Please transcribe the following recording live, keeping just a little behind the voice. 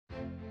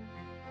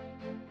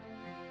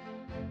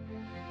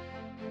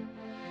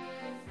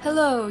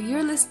Hello,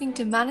 you're listening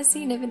to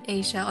Manasi Niv and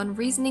Asia on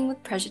Reasoning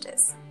with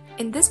Prejudice.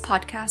 In this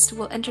podcast,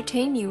 we'll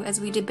entertain you as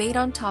we debate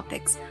on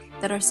topics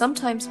that are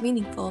sometimes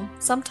meaningful,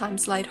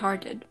 sometimes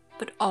lighthearted,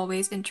 but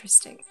always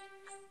interesting.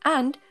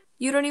 And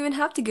you don't even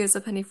have to give us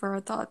a penny for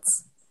our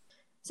thoughts.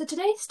 So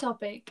today's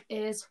topic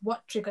is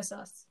what triggers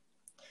us.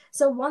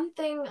 So one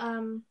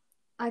thing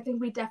I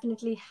think we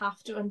definitely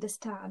have to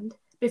understand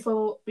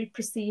before we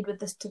proceed with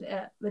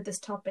this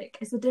topic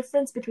is the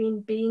difference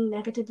between being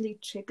negatively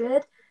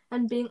triggered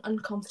and being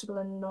uncomfortable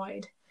and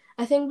annoyed.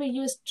 I think we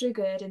use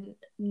triggered in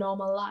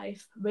normal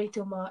life way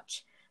too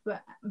much,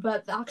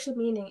 but the actual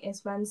meaning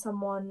is when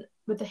someone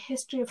with a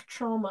history of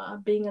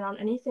trauma being around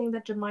anything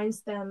that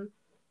reminds them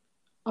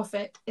of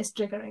it is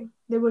triggering.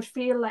 They would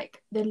feel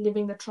like they're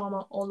living the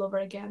trauma all over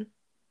again.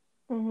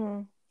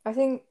 I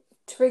think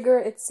trigger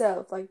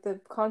itself, like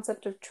the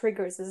concept of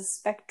triggers, is a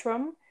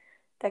spectrum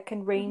that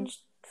can range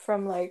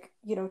from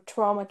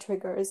trauma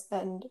triggers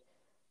and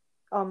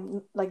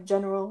like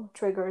general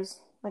triggers,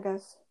 I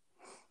guess.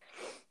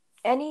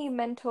 Any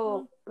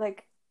mental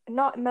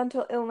not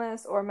mental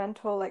illness or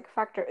mental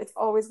factor, it's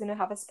always going to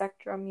have a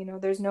spectrum,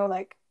 there's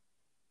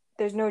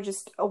no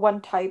just a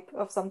one type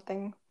of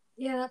something.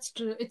 Yeah, that's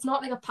true. It's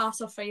not like a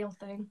pass or fail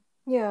thing.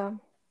 Yeah.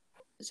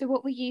 So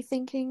what were you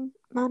thinking,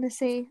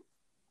 Manasi,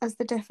 as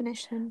the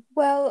definition?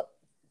 Well,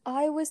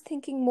 I was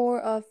thinking more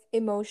of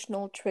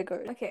emotional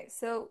triggers. Okay,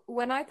 so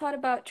when I thought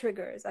about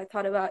triggers, I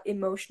thought about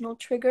emotional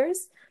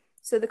triggers.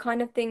 So the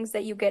kind of things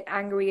that you get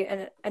angry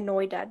and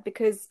annoyed at,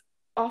 because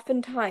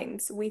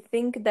oftentimes we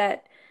think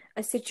that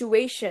a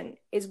situation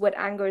is what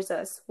angers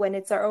us when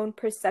it's our own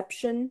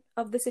perception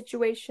of the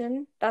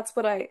situation. That's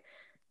what I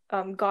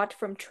got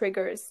from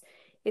triggers.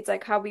 It's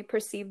like how we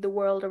perceive the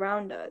world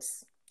around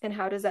us and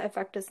how does that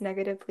affect us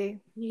negatively.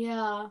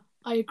 Yeah,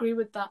 I agree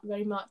with that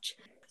very much.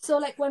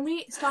 So when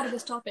we started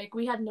this topic,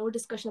 we had no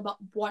discussion about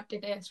what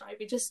it is, right?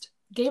 We just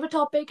gave a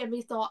topic and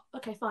we thought,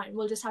 okay, fine,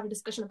 we'll just have a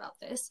discussion about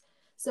this.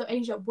 So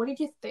Asia, what did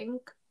you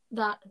think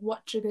that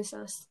what triggers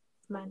us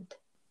meant?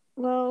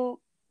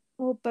 Well,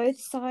 both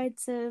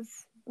sides of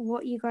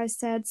what you guys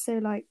said. So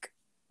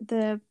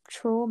the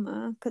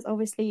trauma, because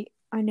obviously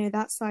I know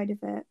that side of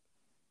it.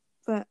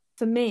 But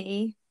for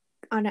me,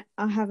 I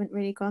haven't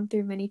really gone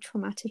through many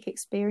traumatic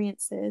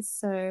experiences.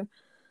 So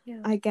yeah.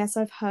 I guess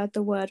I've heard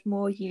the word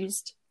more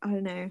used, I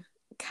don't know,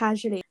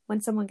 casually. When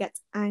someone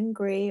gets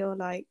angry or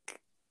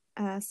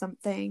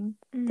something,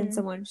 then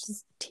someone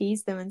just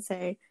tease them and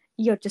say,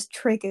 you're just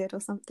triggered or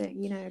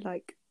something,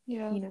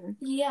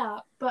 Yeah,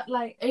 but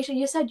Aisha,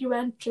 you said you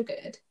weren't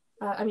triggered.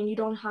 You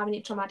don't have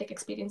any traumatic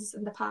experiences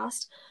in the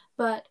past,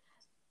 but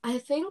I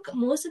think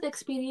most of the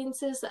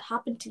experiences that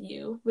happen to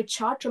you,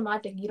 which are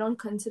traumatic, you don't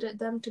consider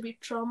them to be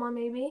trauma,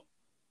 maybe?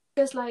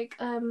 Because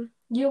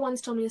you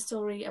once told me a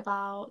story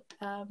about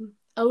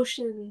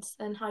oceans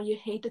and how you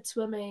hated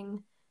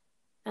swimming,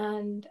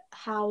 and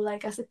how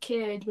as a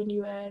kid when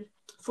you were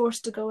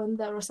forced to go in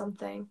there or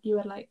something, you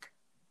were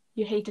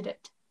you hated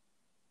it.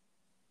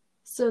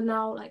 So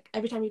now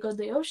every time you go to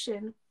the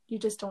ocean, you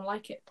just don't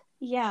like it.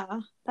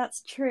 Yeah,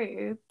 that's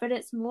true, but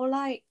it's more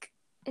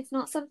it's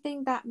not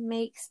something that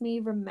makes me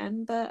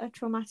remember a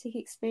traumatic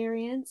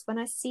experience. When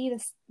I see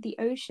the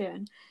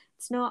ocean,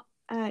 it's not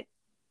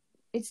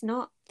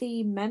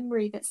the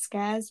memory that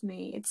scares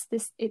me.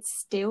 It's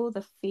still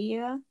the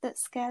fear that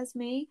scares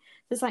me.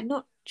 It's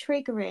not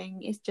triggering,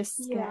 it's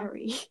just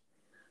scary.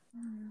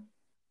 Yeah.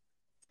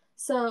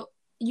 So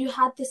you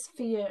had this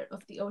fear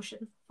of the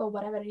ocean for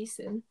whatever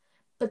reason,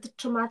 but the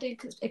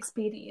traumatic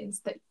experience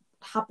that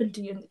happened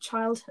to you in the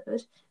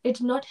childhood, it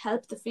did not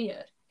help the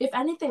fear. If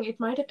anything, it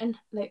might have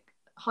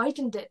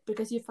heightened it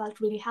because you felt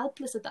really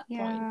helpless at that point.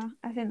 Yeah,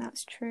 I think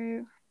that's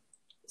true.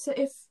 So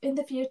if in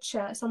the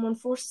future someone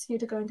forces you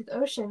to go into the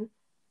ocean,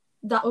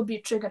 that would be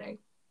triggering.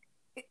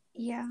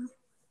 Yeah.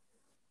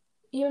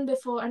 Even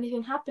before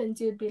anything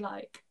happens, you'd be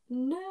like,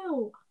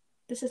 no,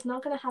 this is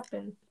not going to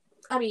happen.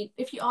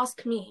 If you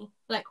ask me,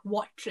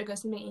 what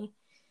triggers me,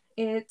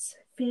 it's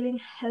feeling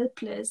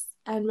helpless,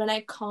 and when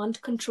I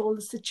can't control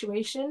the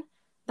situation,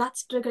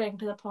 that's triggering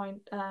to the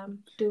point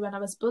to when I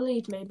was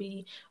bullied,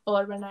 maybe,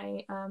 or when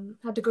I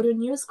had to go to a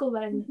new school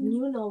where I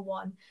knew no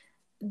one.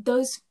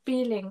 Those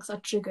feelings are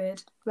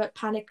triggered, where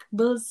panic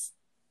builds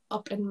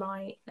up in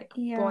my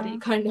body,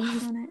 kind of.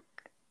 Panic.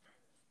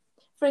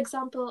 For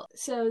example,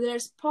 so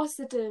there's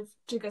positive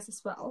triggers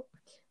as well.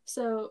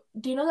 So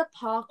do you know the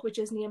park which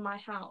is near my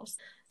house?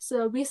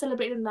 So we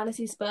celebrated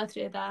Manasi's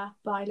birthday there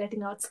by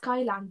letting out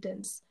sky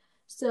lanterns.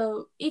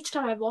 So each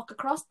time I walk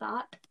across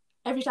that,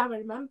 every time I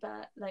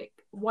remember,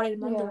 what I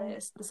remember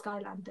is the sky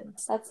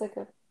lanterns. That's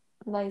a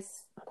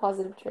nice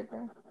positive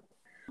trigger.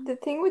 The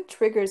thing with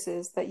triggers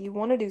is that you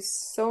want to do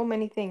so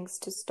many things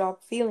to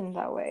stop feeling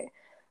that way.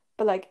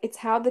 But it's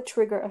how the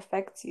trigger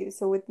affects you.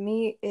 So with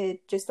me,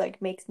 it just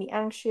makes me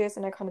anxious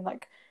and I kind of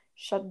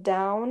shut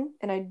down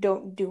and I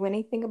don't do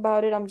anything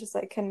about it. I'm just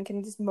can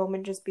this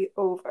moment just be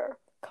over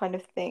kind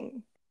of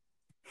thing.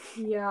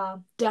 Yeah,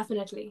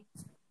 definitely.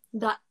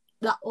 That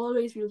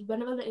always feels,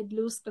 whenever it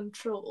loses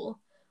control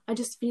I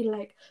just feel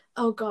like,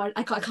 oh God,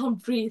 I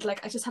can't breathe.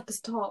 Like, I just have to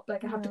stop.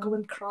 Like, I have to go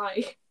and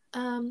cry.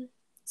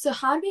 So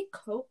how do we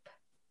cope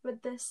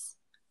with this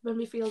when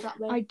we feel that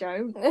way? I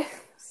don't.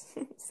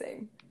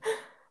 Same.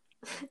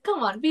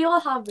 Come on, we all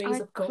have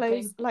ways of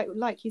coping.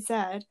 Like you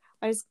said,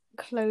 I just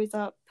close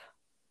up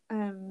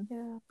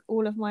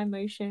all of my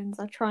emotions.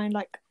 I try and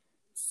like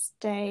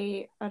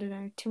stay, I don't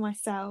know, to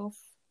myself,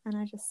 and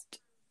I just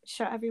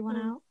shut everyone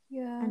out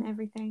and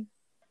everything.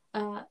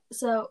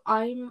 So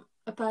I'm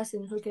a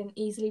person who can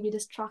easily be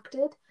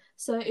distracted.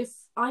 So if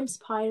I'm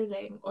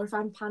spiraling, or if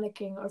I'm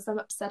panicking, or if I'm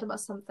upset about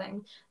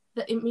something,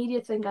 the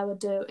immediate thing I would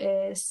do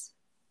is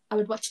I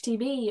would watch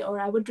TV, or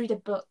I would read a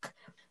book.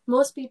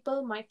 Most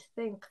people might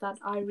think that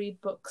I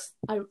read books.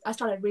 I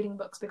started reading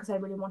books because I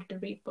really wanted to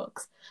read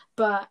books.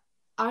 But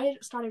I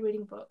started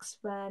reading books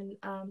when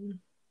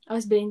I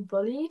was being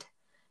bullied.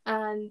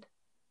 And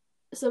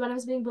so when I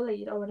was being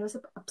bullied, or when I was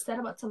upset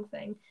about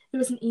something, it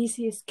was an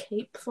easy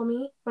escape for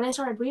me. When I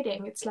started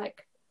reading, it's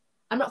like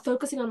I'm not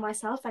focusing on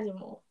myself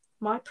anymore.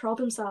 My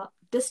problems are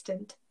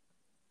distant.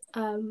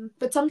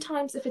 But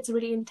sometimes if it's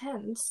really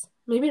intense,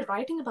 maybe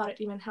writing about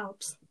it even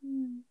helps.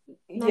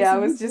 Yeah, I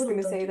was just going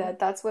to say that.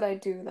 That's what I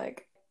do.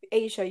 Like,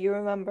 Aisha, you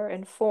remember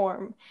in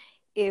form,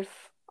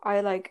 if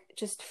I like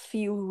just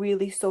feel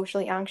really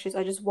socially anxious,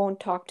 I just won't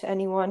talk to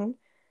anyone.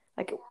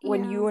 Like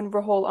when you and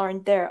Rahul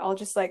aren't there, I'll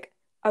just like,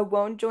 I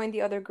won't join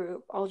the other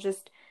group. I'll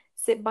just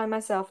sit by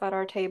myself at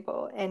our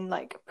table and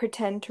like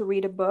pretend to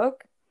read a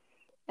book.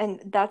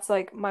 And that's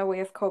like my way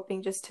of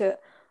coping, just to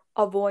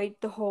avoid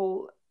the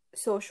whole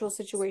social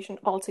situation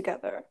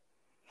altogether.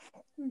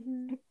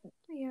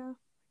 Yeah,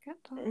 I get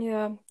that.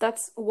 Yeah,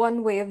 that's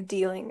one way of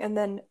dealing. And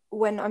then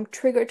when I'm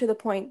triggered to the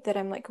point that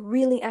I'm like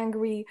really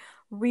angry,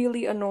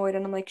 really annoyed,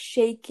 and I'm like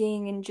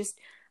shaking and just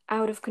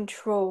out of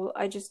control,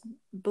 I just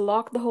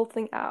block the whole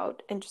thing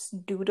out and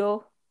just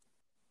doodle.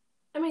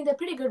 I mean, they're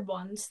pretty good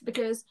ones,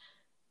 because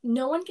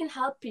no one can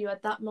help you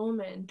at that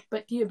moment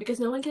but you, because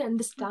no one can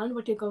understand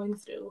what you're going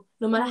through,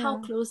 no matter how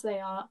close they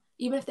are,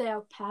 even if they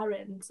are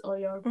parents or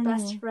your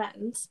best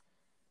friends.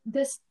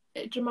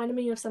 It reminded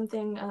me of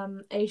something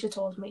Aisha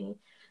told me.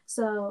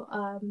 So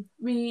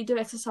we do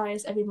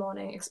exercise every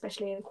morning,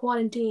 especially in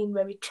quarantine,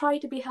 where we try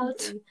to be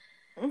healthy.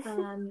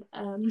 And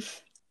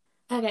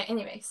okay,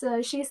 anyway,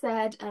 so she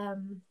said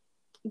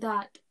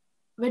that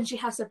when she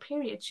has her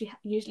period, she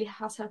usually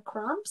has her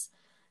cramps.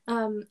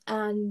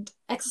 And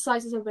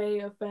exercise is a way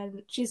of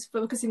when she's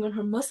focusing on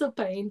her muscle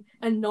pain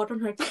and not on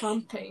her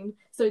cramp pain,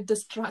 so it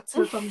distracts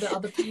her from the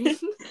other pain.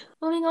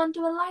 Moving on to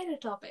a lighter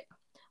topic.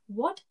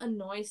 What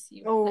annoys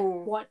you?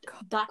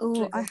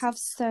 I have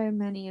so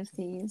many of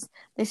these.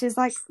 This is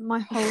like my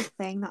whole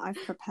thing that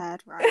I've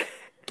prepared, right?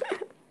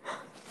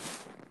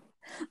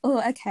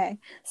 Okay.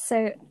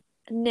 So,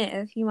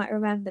 Niv, you might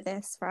remember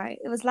this, right?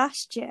 It was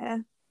last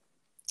year,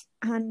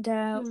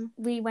 and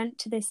we went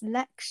to this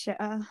lecture.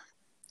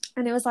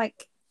 And it was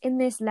like in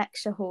this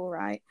lecture hall,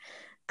 right?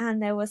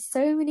 And there was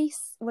so many,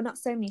 well, not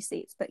so many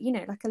seats, but you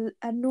know, like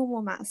a normal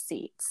amount of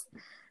seats.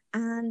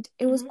 And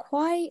it was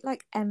quite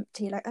like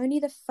empty, like only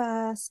the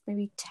first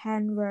maybe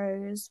 10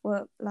 rows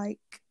were like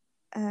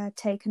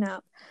taken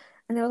up.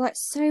 And there was like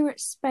so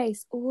much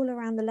space all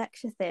around the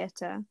lecture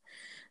theatre.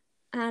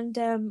 And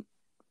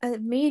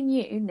me and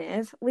you,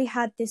 Niv, we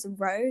had this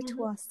row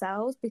to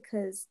ourselves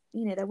because,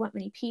 you know, there weren't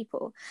many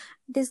people.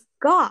 This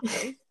guy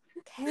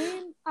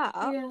came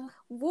up,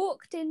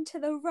 walked into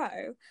the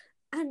row,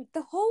 and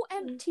the whole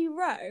empty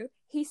row,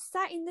 he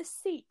sat in the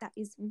seat that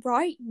is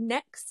right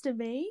next to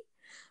me.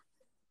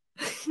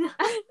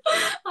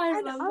 I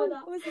remember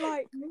that. I was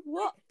like,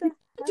 what the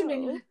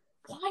hell?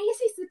 Why is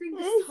he sitting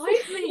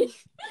beside me?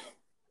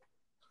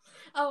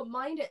 Oh,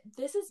 mind it,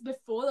 this is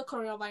before the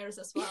coronavirus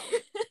as well.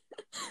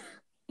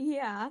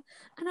 Yeah.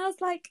 And I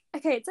was like,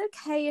 okay, it's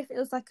okay if it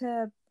was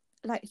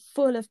like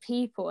full of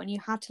people and you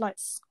had to like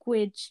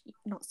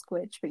not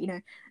squidge, but you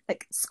know,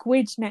 like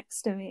squidge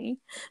next to me,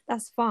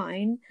 that's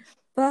fine.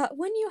 But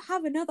when you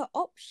have another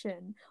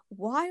option,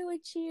 why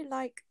would you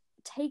like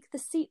take the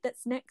seat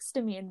that's next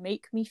to me and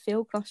make me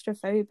feel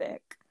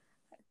claustrophobic?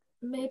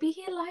 Maybe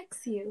he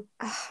likes you.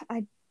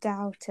 I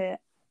doubt it.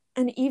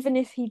 And even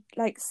if he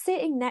like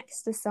sitting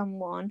next to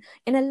someone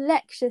in a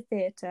lecture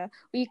theatre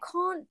where you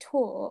can't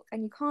talk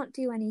and you can't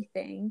do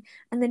anything,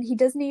 and then he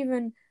doesn't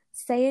even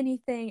say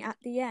anything at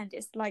the end,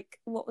 it's like,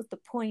 what was the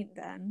point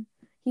then?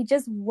 He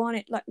just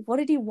wanted, like, what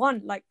did he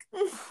want? Like,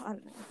 I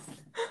don't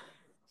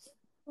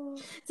know.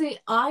 See,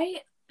 that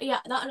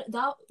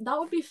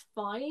would be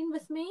fine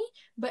with me,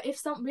 but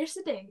if we're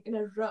sitting in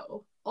a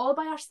row all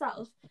by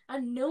ourselves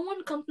and no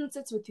one comes and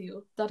sits with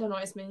you, that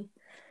annoys me.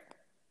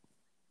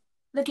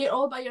 Like, you're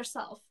all by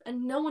yourself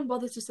and no one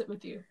bothers to sit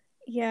with you.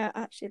 Yeah,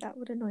 actually, that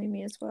would annoy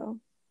me as well.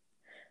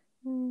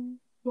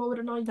 What would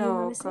annoy you?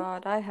 Oh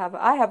God, I have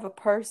a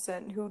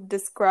person who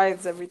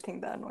describes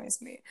everything that annoys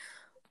me.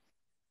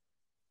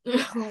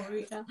 Oh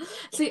yeah.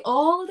 See,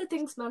 all the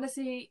things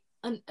Manasi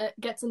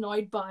gets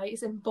annoyed by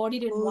is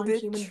embodied in one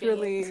human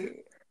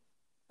being.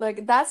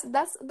 Like that's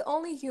the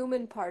only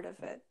human part of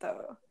it,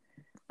 though.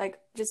 Like,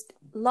 just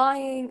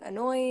lying,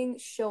 annoying,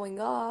 showing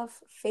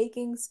off,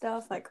 faking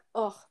stuff. Like,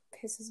 ugh,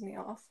 pisses me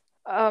off.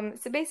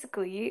 So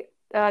basically,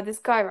 this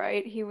guy,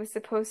 right, he was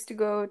supposed to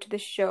go to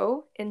this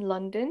show in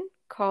London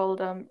called,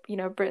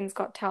 Britain's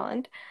Got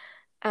Talent.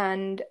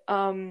 And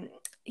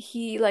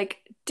he like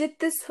did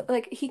this,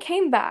 like he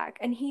came back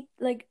and he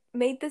like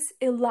made this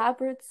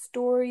elaborate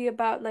story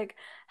about like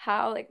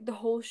how like the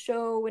whole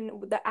show and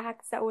the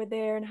acts that were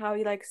there and how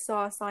he like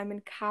saw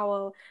Simon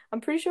Cowell.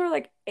 I'm pretty sure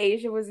like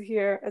Asia was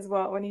here as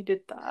well when he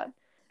did that.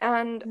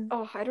 And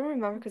oh, I don't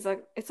remember because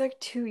like it's like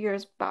 2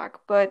 years back,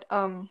 but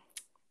I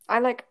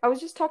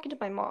was just talking to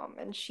my mom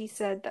and she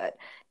said that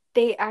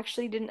they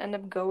actually didn't end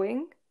up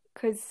going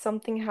because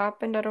something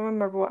happened. I don't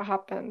remember what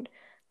happened.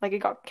 Like it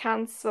got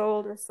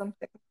cancelled or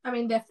something. I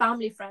mean, they're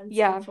family friends.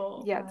 Yeah,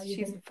 before,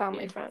 she's a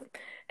family friend.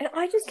 And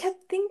I just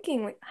kept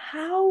thinking, like,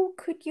 how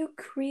could you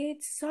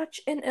create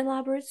such an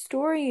elaborate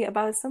story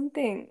about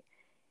something?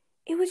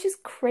 It was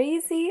just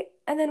crazy.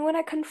 And then when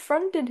I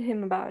confronted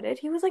him about it,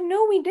 he was like,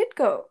 no, we did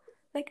go.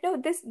 Like, no,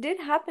 this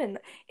did happen.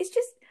 It's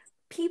just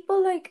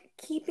people like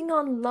keeping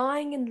on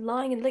lying and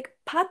like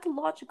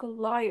pathological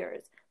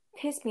liars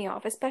piss me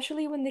off,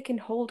 especially when they can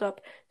hold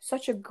up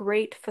such a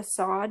great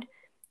facade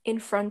in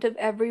front of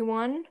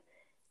everyone.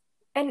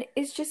 And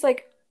it's just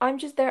like, I'm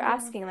just there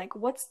asking, like,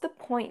 what's the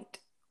point?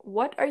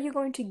 What are you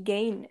going to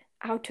gain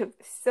out of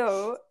this?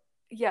 So,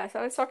 yeah, so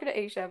I was talking to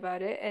Aisha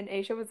about it, and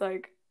Aisha was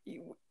like,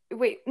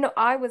 wait, no,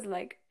 I was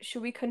like,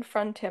 should we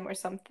confront him or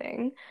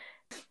something?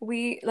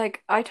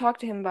 I talked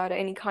to him about it,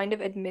 and he kind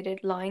of admitted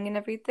lying and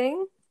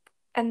everything.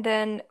 And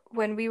then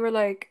when we were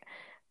like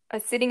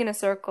sitting in a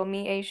circle,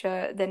 me,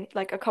 Aisha, then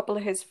like a couple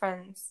of his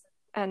friends,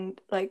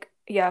 and like,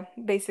 yeah,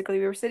 basically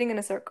we were sitting in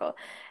a circle,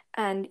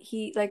 and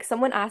he like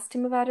someone asked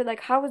him about it,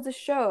 like, how was the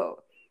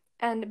show?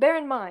 And bear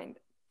in mind,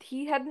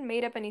 he hadn't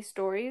made up any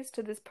stories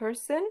to this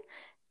person,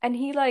 and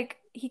he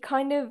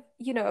kind of,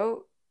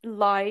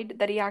 lied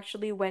that he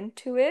actually went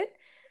to it.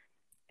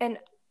 And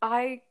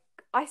I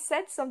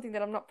said something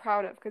that I'm not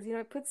proud of because,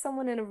 it puts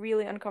someone in a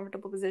really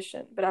uncomfortable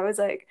position. But I was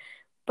like,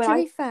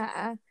 to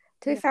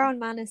be fair on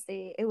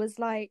Manasy, it was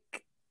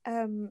like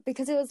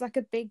because it was like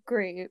a big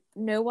group,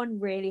 no one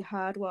really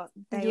heard what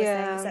they were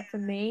saying except for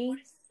me.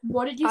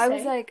 What did you say? I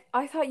was like,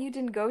 I thought you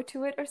didn't go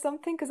to it or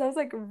something because I was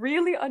like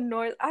really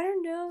annoyed. I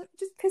don't know, it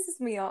just pisses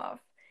me off.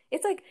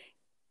 It's like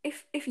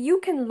if you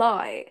can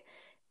lie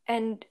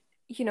and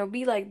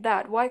be like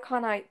that, why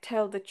can't I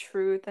tell the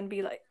truth and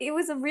be like, it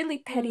was a really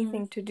petty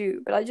thing to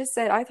do. But I just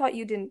said, I thought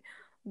you didn't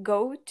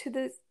go to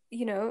this,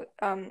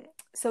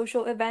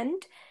 social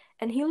event.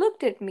 And he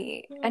looked at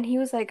me and he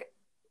was like,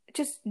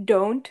 just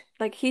don't.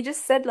 Like he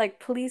just said like,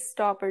 please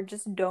stop or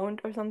just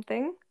don't or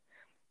something.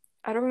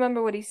 I don't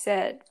remember what he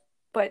said,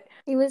 but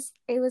it was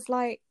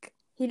like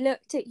he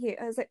looked at you.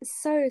 I was like,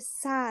 so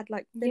sad,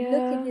 like the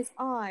look in his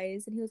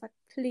eyes, and he was like,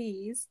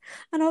 please.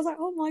 And I was like,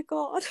 oh my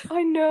God.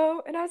 I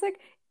know. And I was like,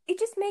 it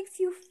just makes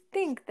you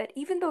think that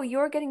even though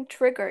you're getting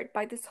triggered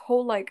by this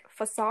whole like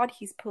facade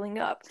he's pulling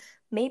up,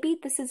 maybe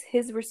this is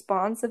his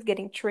response of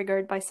getting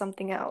triggered by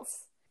something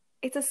else.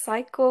 It's a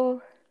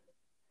cycle.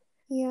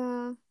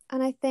 Yeah.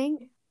 And I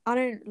think I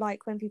don't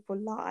like when people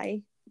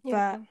lie,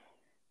 but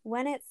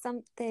when it's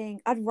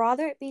something, I'd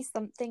rather it be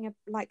something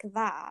like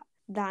that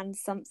than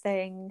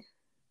something,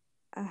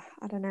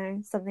 I don't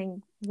know,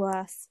 something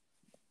worse.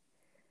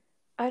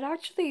 I'd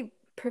actually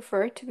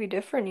prefer it to be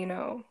different,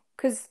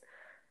 because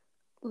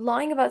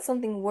lying about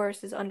something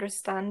worse is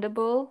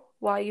understandable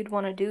why you'd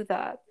want to do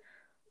that.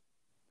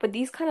 But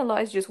these kind of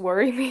lies just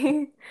worry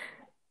me.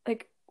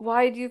 Like,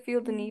 why do you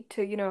feel the need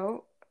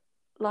to,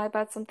 lie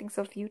about something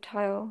so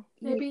futile?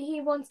 Maybe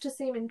he wants to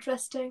seem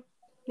interesting.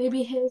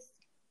 Maybe his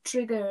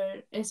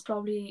trigger is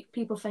probably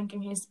people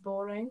thinking he's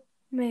boring.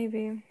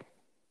 Maybe.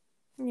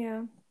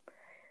 Yeah.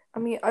 I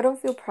mean, I don't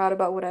feel proud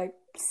about what I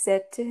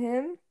said to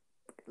him.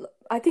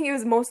 I think it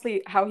was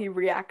mostly how he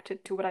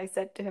reacted to what I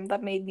said to him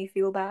that made me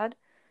feel bad.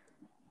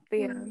 But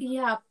yeah.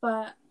 Yeah,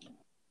 but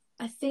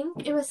I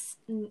think it was...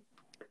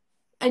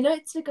 I know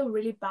it's like a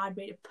really bad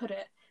way to put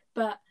it,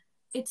 but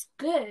it's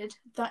good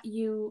that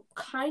you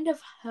kind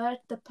of hurt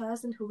the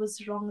person who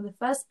was wrong in the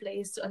first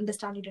place to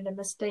understand you did a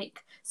mistake,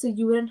 so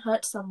you wouldn't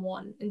hurt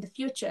someone in the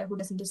future who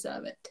doesn't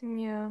deserve it.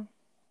 Yeah.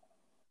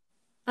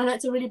 I know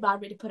it's a really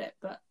bad way to put it,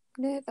 but...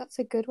 No, that's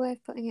a good way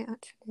of putting it,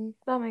 actually.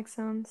 That makes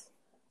sense.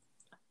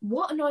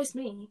 What annoys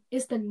me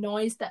is the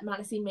noise that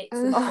Manasy makes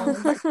in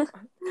the phone.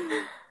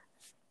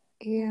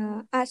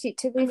 Yeah. Actually,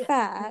 to be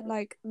fair,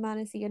 like,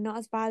 Manasy, you're not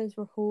as bad as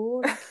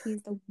Rahul. Like,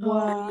 he's the worst.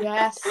 Oh,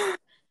 yes.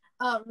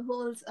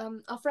 Rahul's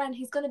our friend.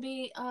 He's going to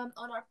be on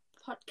our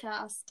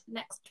podcast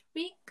next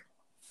week.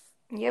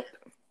 Yep.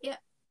 Yeah.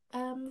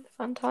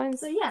 Fun times.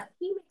 So yeah,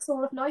 he makes a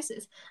lot of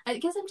noises. I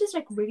guess I'm just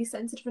like really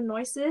sensitive to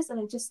noises, and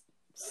I just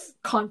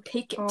can't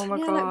take it. Oh my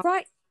God. God.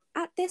 Like,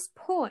 at this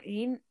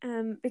point,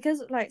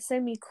 because like so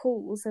many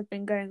calls have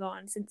been going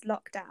on since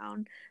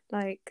lockdown,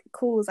 like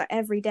calls like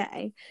every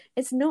day,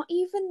 it's not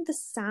even the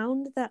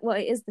sound that, well,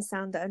 it is the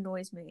sound that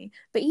annoys me,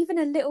 but even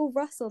a little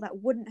rustle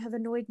that wouldn't have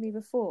annoyed me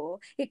before,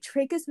 it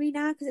triggers me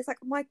now because it's like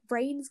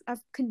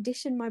I've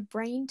conditioned my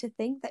brain to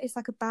think that it's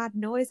like a bad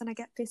noise and I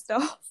get pissed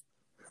off.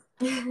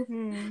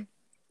 Ooh,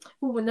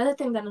 another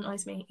thing that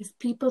annoys me is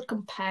people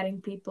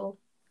comparing people.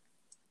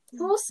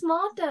 Who's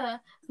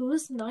smarter?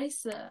 Who's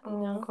nicer?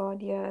 Oh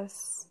God,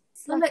 yes.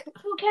 I'm like,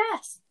 who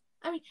cares?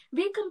 I mean,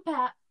 we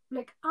compare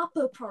like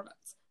Apple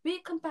products.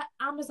 We compare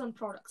Amazon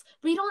products.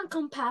 We don't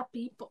compare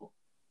people.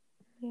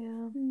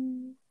 Yeah.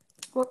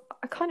 Well,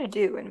 I kind of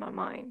do in my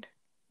mind.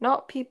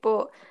 Not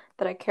people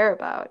that I care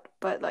about,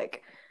 but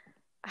like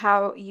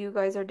how you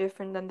guys are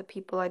different than the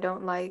people I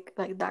don't like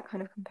that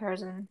kind of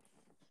comparison.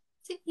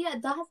 See, yeah,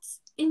 that's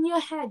in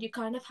your head. You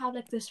kind of have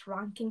like this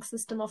ranking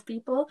system of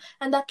people,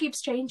 and that keeps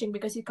changing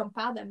because you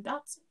compare them.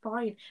 That's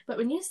fine, but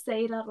when you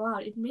say it out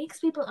loud, it makes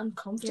people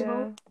uncomfortable.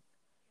 Yeah.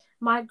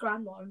 My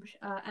grandmom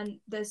and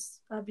this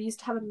we used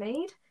to have a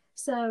maid.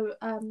 So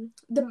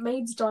the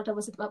maid's daughter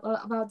was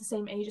about the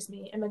same age as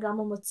me, and my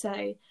grandmom would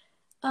say,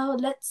 "Oh,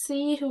 let's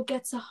see who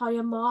gets a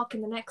higher mark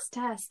in the next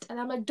test." And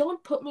I'm like,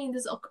 "Don't put me in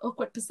this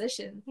awkward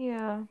position."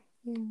 Yeah.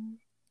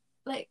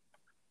 Like,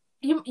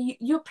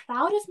 you're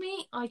proud of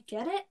me, I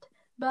get it,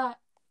 but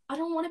I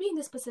don't want to be in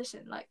this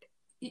position. Like,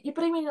 you're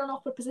putting me in an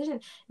awkward position.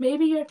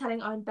 Maybe you're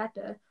telling I'm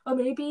better, or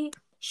maybe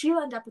she'll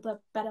end up with a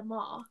better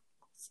mark,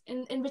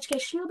 in which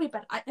case she'll be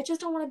better. I just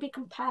don't want to be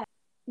compared.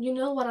 You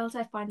know what else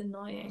I find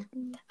annoying?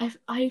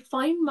 I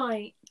find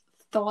my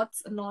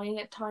thoughts annoying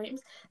at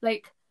times.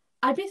 Like,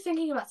 I'd be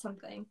thinking about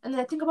something, and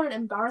then I think about an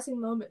embarrassing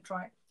moment,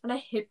 right? And I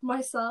hit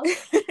myself,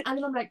 and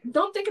then I'm like,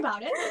 don't think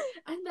about it.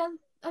 And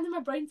then my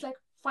brain's like,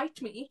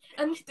 fight me,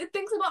 and it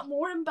thinks about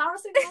more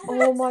embarrassing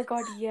moments. Oh my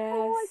God, yes.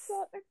 Oh my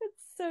God, I could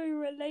so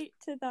relate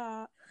to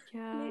that.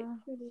 Yeah.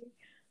 Literally.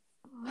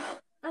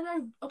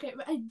 And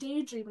I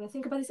daydream and I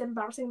think about these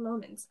embarrassing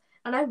moments,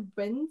 and I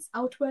wince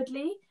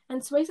outwardly,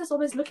 and Swayze's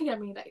always looking at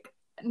me like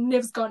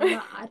Niv's gone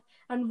mad.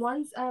 And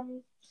once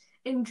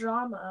in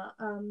drama,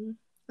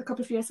 a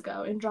couple of years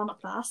ago in drama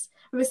class,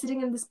 we were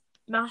sitting in this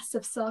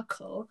massive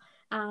circle,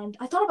 and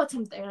I thought about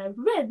something and I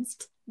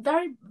winced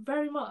very,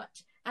 very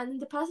much.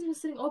 And the person who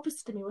was sitting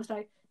opposite to me was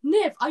like,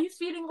 "Niv, are you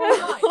feeling all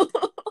right?"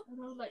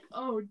 And I was like,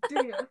 "Oh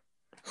dear."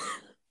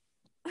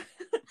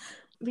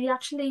 We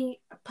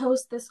actually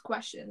posed this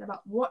question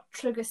about what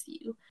triggers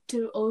you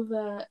to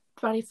over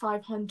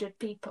 2,500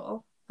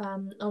 people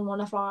on one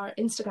of our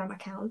Instagram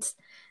accounts,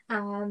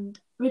 and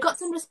we got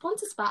some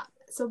responses back.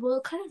 So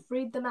we'll kind of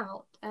read them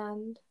out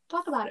and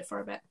talk about it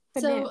for a bit.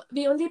 So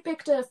we only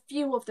picked a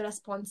few of the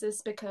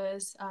responses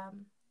because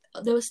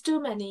there was too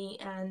many,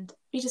 and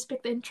we just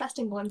picked the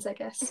interesting ones, I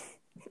guess.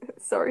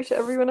 Sorry to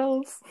everyone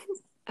else.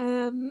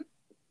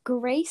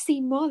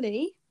 Gracie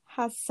Molly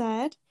has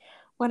said,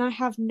 "When I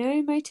have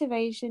no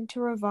motivation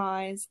to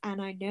revise and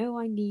I know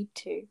I need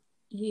to."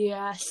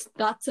 Yes,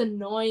 that's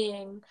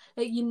annoying.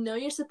 Like, you know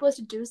you're supposed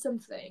to do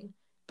something,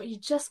 but you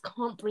just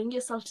can't bring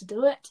yourself to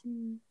do it.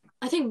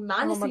 I think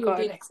Manasi would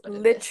be an expert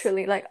at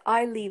literally, like,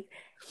 I leave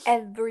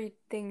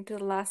everything to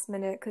the last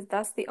minute because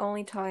that's the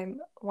only time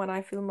when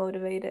I feel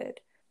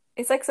motivated.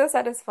 It's like so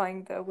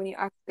satisfying though when you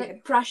actually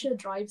like pressure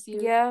drives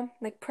you. Yeah,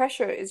 like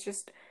pressure is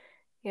just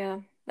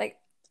like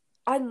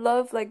I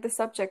love like the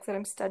subjects that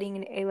I'm studying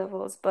in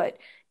A-levels, but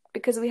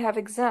because we have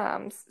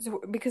exams,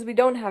 because we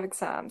don't have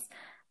exams,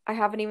 I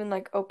haven't even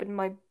like opened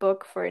my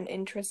book for an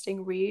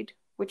interesting read,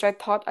 which I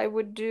thought I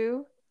would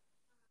do.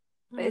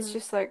 But it's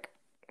just like,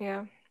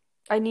 yeah,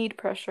 I need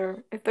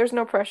pressure. If there's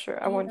no pressure,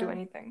 I won't do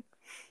anything.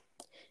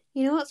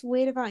 You know what's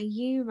weird about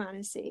you,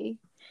 Manasi,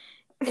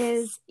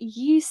 is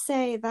you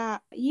say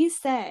that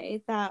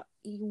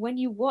when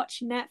you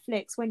watch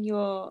Netflix when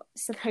you're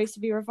supposed to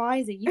be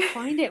revising, you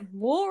find it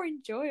more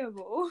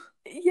enjoyable.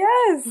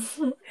 Yes.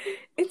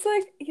 It's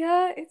like,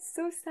 yeah, it's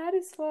so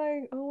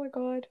satisfying. Oh my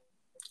God.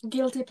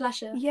 Guilty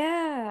pleasure.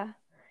 Yeah.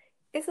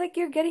 It's like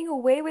you're getting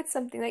away with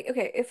something. Like,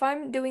 okay, if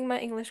I'm doing my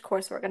English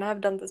coursework, and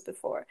I've done this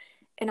before,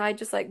 and I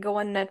just like go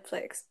on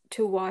Netflix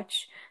to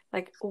watch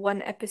like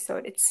one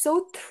episode, it's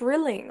so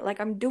thrilling. Like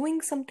I'm doing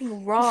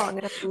something wrong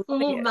and I'm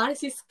loving it.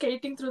 Manasi's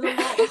skating through the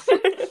wall.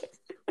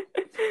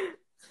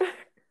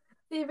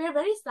 See, we're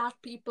very sad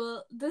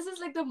people. This is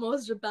like the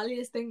most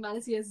rebellious thing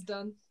Manasi has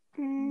done.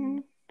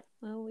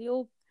 Well, we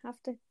all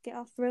have to get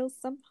our thrills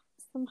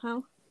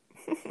somehow.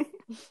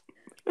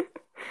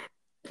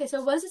 Okay,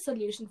 so what's the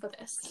solution for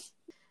this?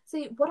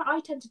 See, what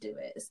I tend to do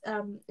is,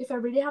 if I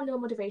really have no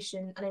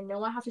motivation and I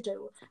know I have to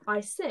do,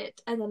 I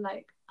sit and then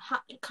like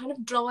kind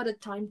of draw out a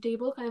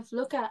timetable, kind of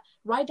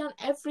write down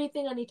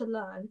everything I need to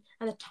learn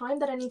and the time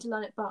that I need to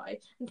learn it by,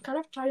 and kind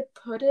of try to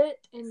put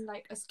it in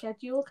like a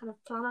schedule, kind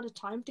of plan out a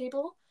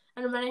timetable.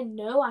 And when I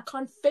know I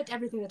can't fit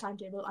everything in the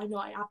timetable, I know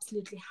I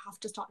absolutely have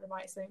to start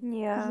revising.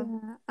 Yeah.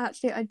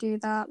 Actually, I do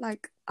that.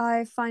 Like,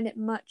 I find it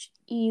much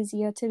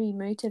easier to be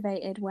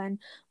motivated when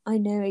I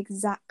know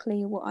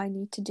exactly what I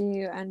need to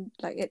do, and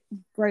like it's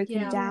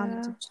broken down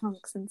into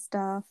chunks and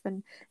stuff,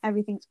 and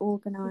everything's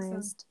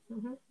organized.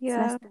 Mm-hmm. It's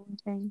less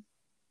daunting.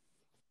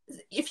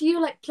 If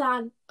you like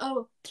plan,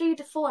 3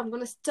 to 4 I'm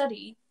going to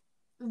study,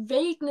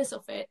 vagueness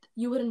of it,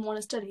 you wouldn't want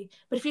to study.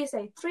 But if you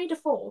say 3 to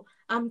 4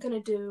 I'm going to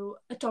do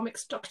atomic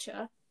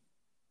structure,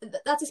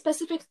 that's a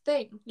specific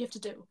thing you have to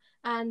do.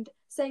 And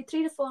say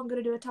 3 to 4 I'm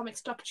going to do atomic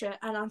structure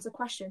and answer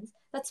questions,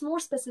 that's more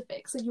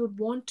specific, so you would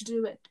want to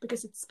do it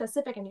because it's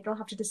specific and you don't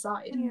have to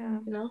decide.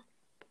 You know,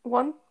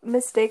 one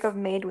mistake I've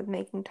made with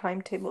making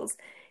timetables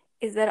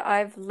is that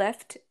I've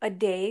left a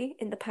day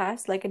in the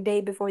past, like a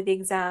day before the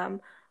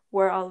exam,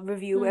 where I'll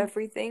review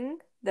everything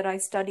that I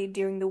studied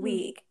during the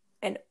week.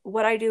 And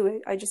what I do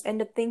is I just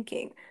end up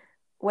thinking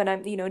when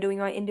I'm, doing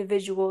my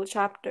individual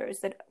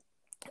chapters that,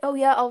 oh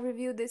yeah, I'll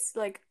review this,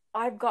 like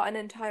I've got an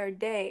entire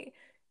day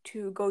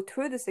to go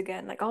through this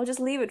again. Like I'll just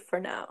leave it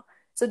for now.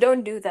 So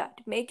don't do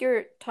that. Make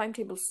your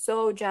timetable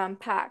so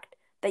jam-packed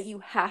that you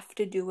have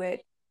to do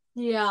it.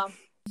 Yeah.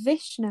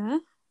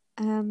 Vishna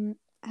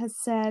has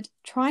said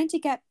trying to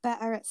get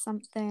better at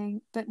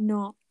something but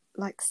not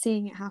like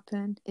seeing it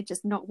happen, it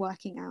just not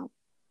working out.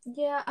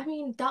 Yeah, I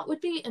mean, that would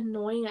be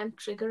annoying and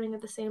triggering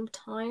at the same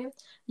time.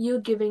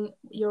 You're giving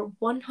your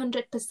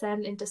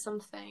 100% into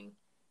something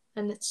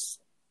and it's,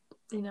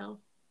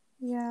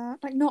 Yeah,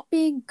 like not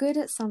being good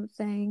at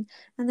something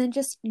and then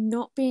just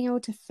not being able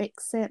to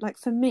fix it. Like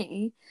for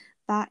me,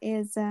 that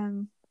is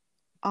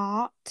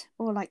art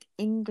or like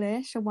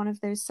English or one of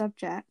those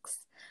subjects,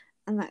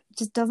 and that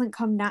just doesn't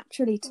come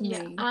naturally to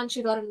me. And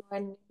she got a 9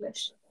 in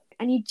English.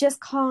 And you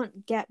just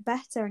can't get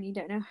better and you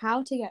don't know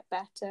how to get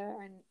better,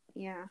 and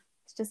yeah,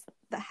 it's just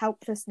the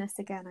helplessness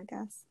again, I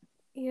guess.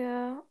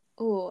 Yeah.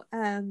 Oh,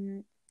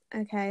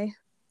 okay.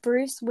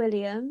 Bruce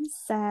Williams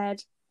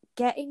said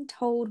getting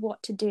told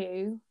what to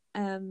do.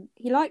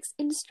 He likes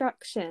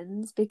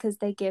instructions because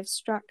they give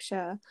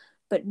structure,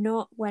 but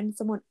not when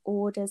someone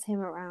orders him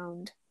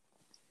around.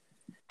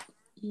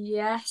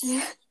 Yes.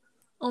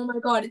 Oh my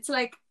god, it's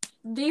like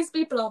these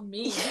people are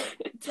mean.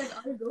 It's like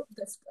I love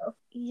this stuff.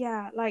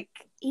 Yeah, like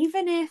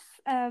even if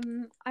I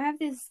have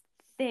this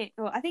thing,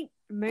 or I think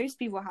most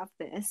people have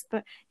this,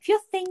 but if you're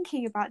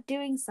thinking about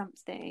doing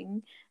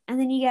something and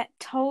then you get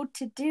told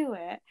to do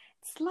it,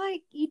 it's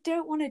like you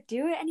don't want to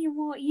do it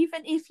anymore,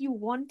 even if you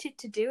wanted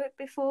to do it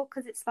before,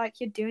 because it's like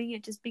you're doing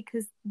it just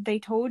because they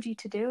told you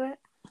to do it.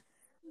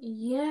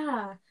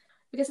 Yeah,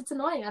 because it's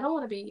annoying. I don't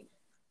want to be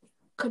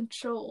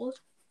controlled.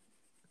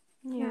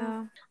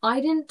 Yeah. I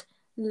didn't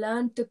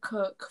learn to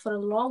cook for a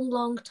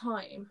long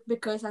time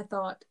because I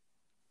thought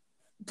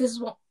this is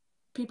what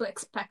people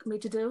expect me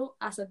to do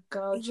as a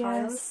girl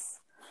child.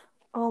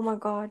 Oh my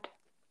god.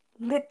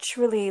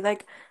 Literally,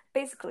 like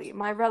basically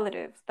my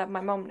relatives that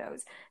my mom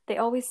knows, they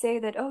always say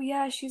that, oh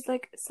yeah, she's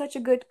like such a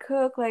good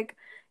cook, like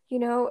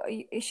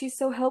she's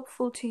so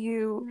helpful to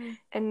you,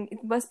 and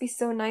it must be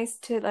so nice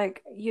to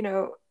like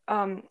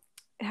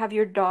have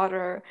your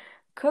daughter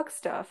cook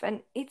stuff.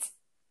 And it's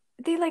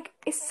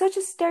such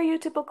a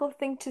stereotypical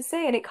thing to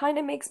say, and it kind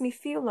of makes me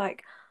feel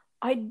like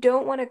I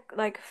don't want to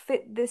like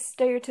fit this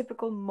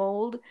stereotypical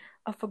mold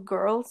of a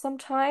girl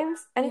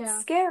sometimes, and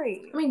it's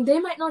scary. I mean, they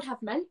might not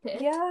have meant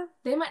it. Yeah.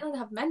 They might not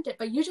have meant it,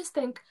 but you just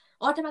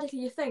automatically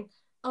you think,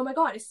 oh my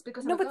god, it's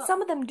because no, but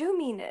some of them do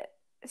mean it.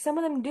 Some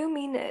of them do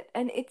mean it,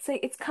 and it's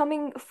like it's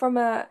coming from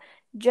a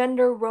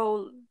gender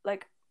role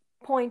like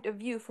point of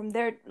view, from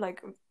their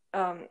like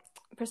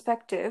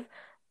perspective.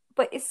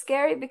 But it's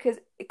scary because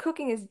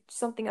cooking is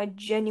something I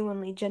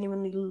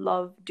genuinely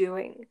love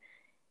doing.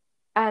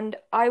 And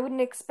I wouldn't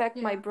expect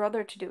my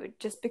brother to do it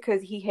just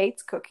because he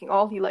hates cooking.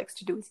 All he likes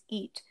to do is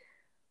eat.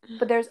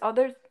 But there's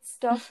other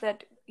stuff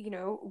that,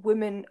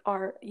 women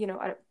are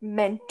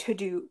meant to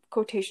do,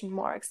 quotation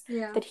marks,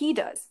 that he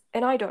does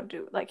and I don't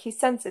do. Like he's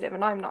sensitive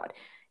and I'm not.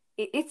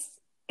 It's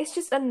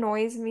just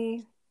annoys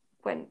me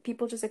when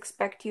people just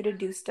expect you to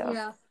do stuff.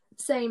 Yeah,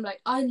 same. Like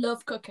I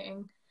love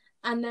cooking.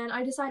 And then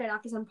I decided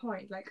after some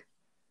point, like,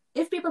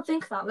 if people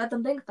think that, let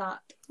them think that.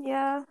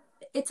 Yeah.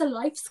 It's a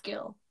life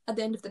skill at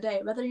the end of the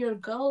day. Whether you're a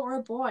girl or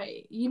a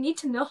boy, you need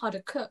to know how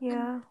to cook.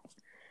 Yeah.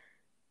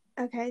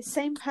 Okay,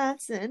 same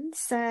person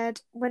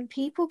said when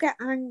people get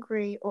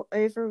angry or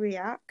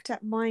overreact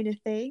at minor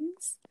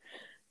things,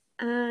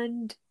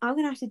 and I'm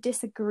going to have to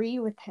disagree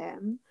with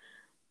him.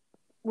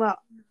 Well,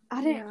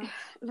 I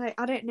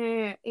don't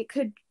know. It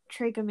could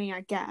trigger me,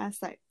 I guess.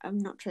 Like,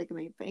 not trigger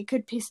me, but it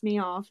could piss me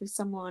off if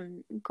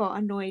someone got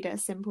annoyed at a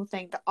simple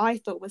thing that I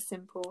thought was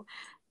simple.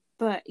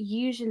 But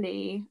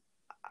usually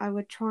I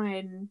would try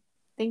and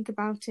think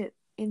about it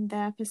in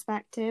their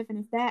perspective, and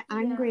if they're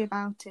angry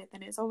about it,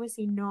 then it's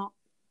obviously not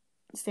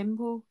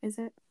simple, is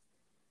it?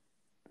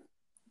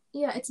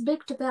 Yeah, it's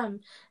big to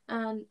them.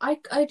 And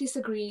I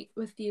disagree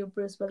with you,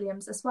 Bruce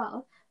Williams, as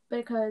well,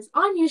 because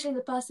I'm usually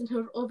the person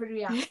who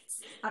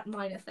overreacts at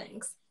minor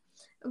things.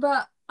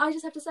 But I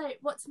just have to say,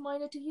 what's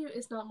minor to you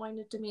is not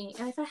minor to me.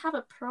 And if I have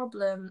a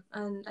problem,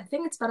 and I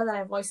think it's better that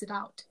I voice it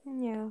out.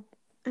 Yeah.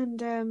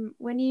 And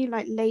when you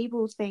like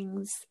label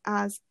things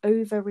as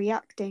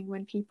overreacting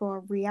when people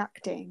are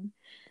reacting,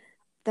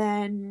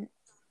 then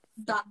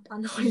that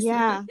annoys me.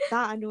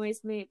 That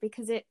annoys me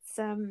because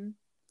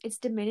it's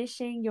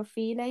diminishing your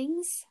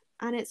feelings,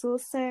 and it's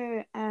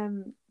also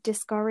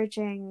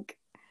discouraging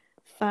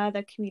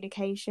further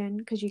communication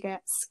because you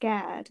get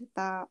scared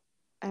that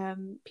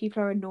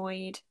people are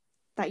annoyed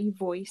that you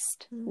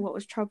voiced what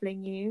was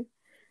troubling you.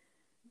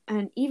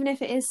 And even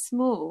if it is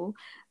small,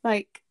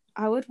 like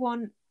I would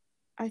want,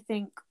 I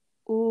think,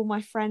 all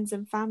my friends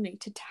and family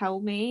to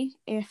tell me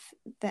if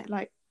that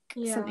like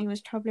something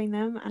was troubling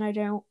them, and I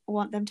don't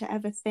want them to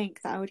ever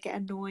think that I would get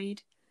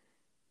annoyed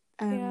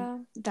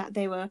that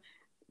they were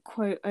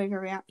quote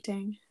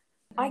overreacting.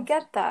 I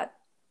get that,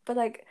 but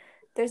like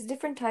there's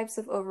different types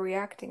of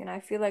overreacting, and I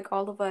feel like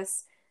all of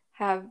us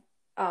have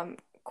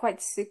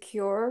quite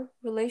secure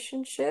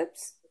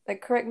relationships. Like,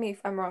 correct me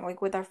if I'm wrong,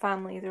 like with our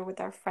families or with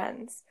our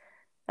friends.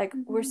 Like,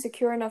 we're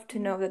secure enough to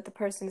know that the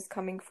person is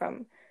coming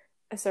from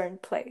a certain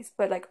place.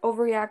 But like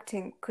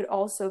overreacting could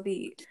also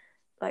be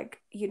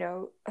like, you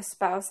know, a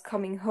spouse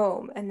coming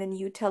home and then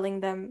you telling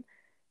them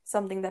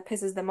something that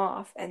pisses them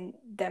off and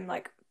them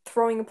like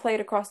throwing a plate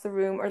across the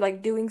room or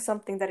like doing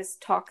something that is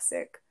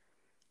toxic.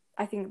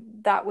 I think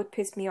that would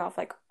piss me off,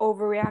 like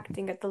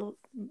overreacting at the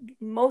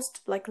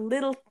most like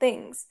little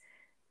things.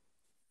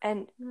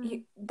 And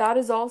that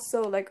is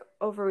also like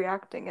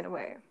overreacting in a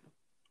way.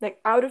 Like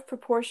out of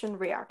proportion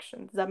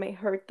reactions that may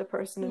hurt the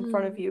person in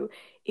front of you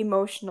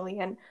emotionally.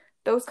 And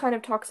those kind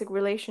of toxic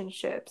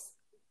relationships,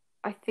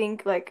 I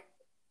think like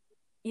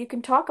you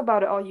can talk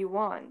about it all you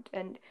want,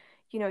 and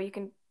you know, you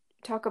can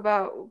talk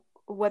about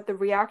what the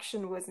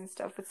reaction was and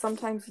stuff, but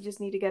sometimes you just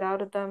need to get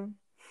out of them.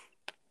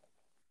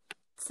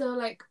 So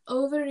like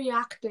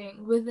overreacting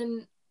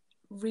within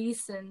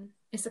reason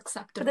is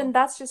acceptable. But then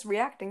that's just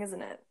reacting,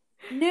 isn't it?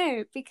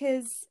 No,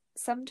 because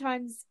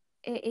sometimes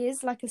it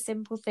is like a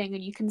simple thing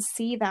and you can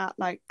see that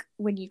like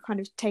when you kind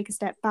of take a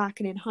step back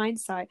and in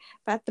hindsight,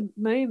 but at the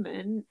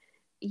moment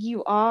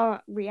you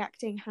are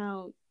reacting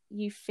how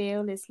you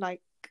feel is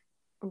like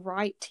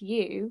right to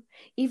you,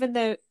 even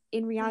though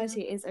in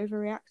reality it is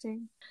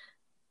overreacting.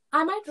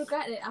 I might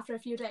regret it after a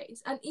few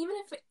days, and even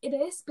if it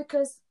is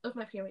because of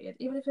my period,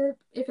 even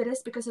if it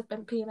is because I've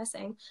been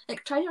PMSing,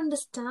 like try to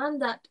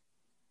understand that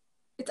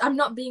I'm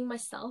not being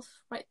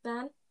myself right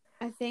then.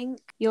 I think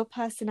your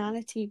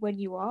personality when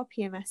you are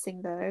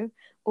PMSing though,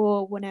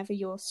 or whenever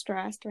you're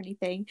stressed or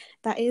anything,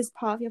 that is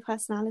part of your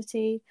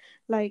personality.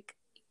 Like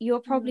you're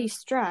probably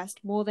stressed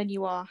more than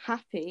you are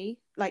happy.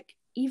 Like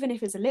even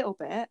if it's a little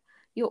bit,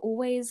 you're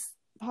always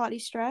partly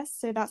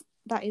stressed. So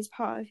that is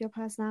part of your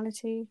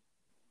personality.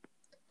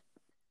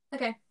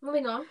 Okay,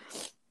 moving on.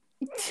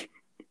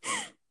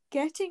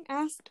 Getting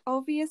asked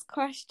obvious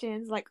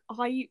questions like,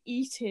 are you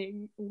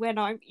eating when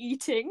I'm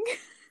eating?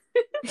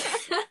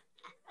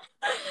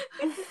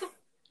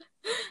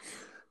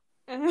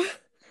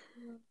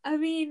 I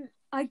mean,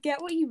 I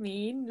get what you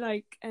mean.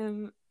 Like,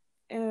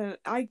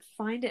 I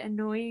find it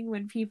annoying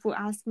when people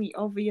ask me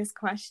obvious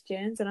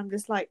questions, and I'm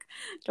just like,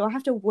 do I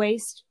have to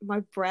waste my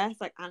breath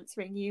like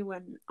answering you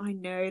when I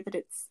know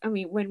that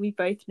when we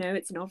both know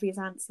it's an obvious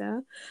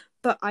answer?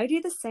 But I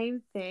do the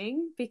same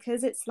thing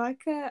because it's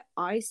like a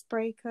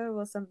icebreaker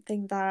or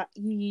something that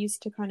you use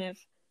to kind of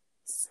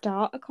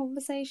start a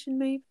conversation,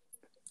 maybe.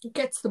 It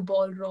gets the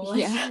ball rolling.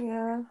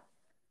 Yeah.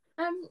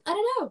 I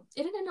don't know.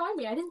 It didn't annoy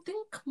me. I didn't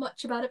think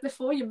much about it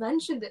before you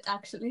mentioned it,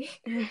 actually.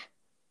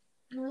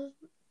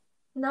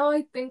 Now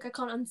I think I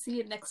can't unsee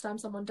it next time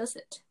someone does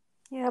it.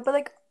 Yeah, but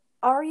like,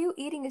 are you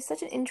eating is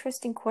such an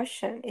interesting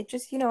question. It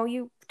just, you know,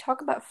 you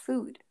talk about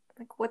food.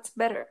 Like, what's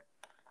better?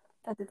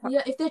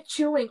 Yeah, if they're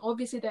chewing,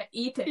 obviously they're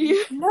eating.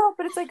 No,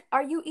 but it's like,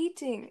 are you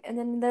eating? And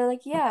then they're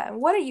like, yeah,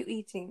 what are you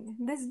eating?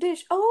 This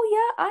dish.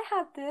 Oh, yeah, I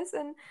had this.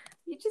 And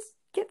you just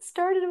get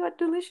started about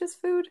delicious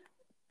food.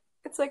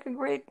 It's like a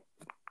great,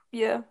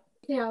 yeah.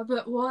 Yeah,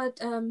 but what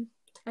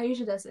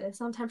Aisha does is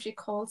sometimes she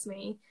calls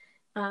me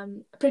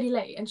pretty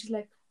late and she's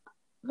like,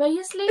 were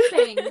you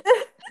sleeping?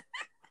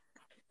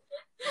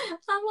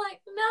 I'm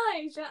like, no,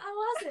 Aisha,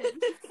 I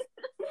wasn't.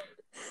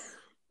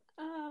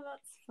 Oh,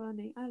 that's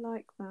funny. I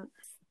like that.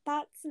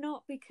 That's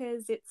not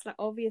because it's like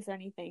obvious or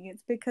anything.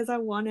 It's because I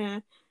want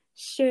to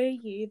show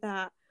you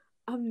that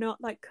I'm not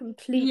like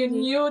completely... You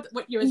knew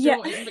what you were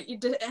doing, but you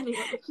did it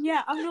anyway.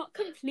 Yeah, I'm not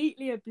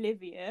completely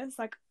oblivious.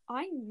 Like,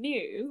 I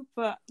knew,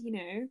 but, you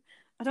know,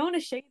 I don't want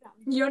to show you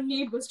that. Your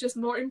need was just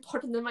more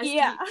important than my sleep.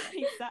 Yeah,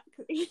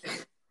 exactly.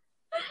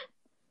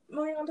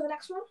 Moving on to the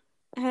next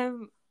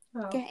one.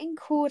 Getting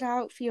called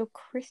out for your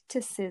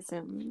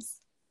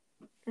criticisms.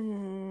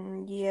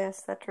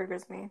 Yes, that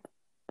triggers me.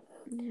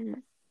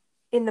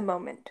 In the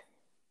moment.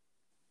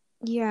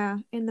 Yeah,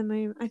 in the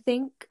moment. I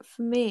think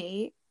for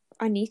me,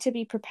 I need to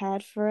be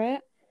prepared for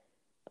it.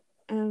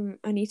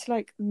 I need to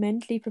like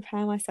mentally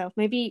prepare myself.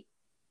 Maybe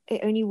it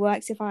only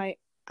works if I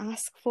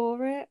ask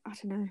for it. I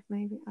don't know.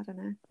 Maybe I don't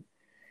know.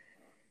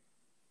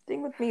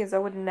 thing with me is I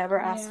would never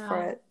ask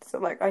for it. So,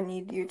 like, I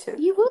need you to.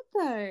 You would,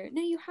 though.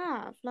 No, you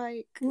have.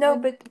 Like... No,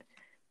 but...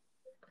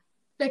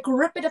 Like,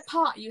 rip it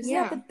apart, you say.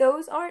 Yeah, but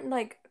those aren't,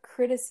 like,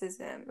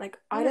 criticism. Like,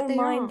 I don't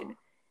mind... Are.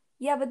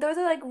 Yeah, but those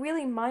are, like,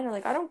 really minor.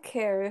 Like, I don't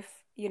care if,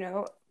 you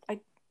know,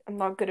 I'm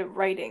not good at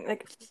writing,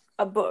 like,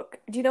 a book.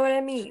 Do you know what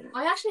I mean?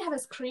 I actually have a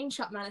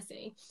screenshot,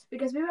 Manasi,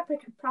 because we were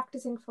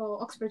practicing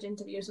for Oxford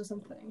interviews or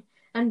something,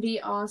 and we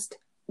asked,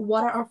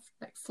 what are our,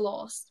 like,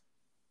 flaws?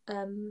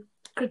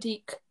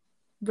 Critique.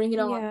 Bring it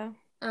on. Yeah.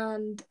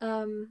 And,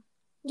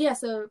 yeah,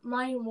 so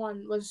my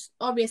one was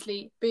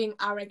obviously being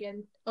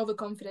arrogant,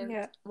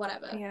 overconfident,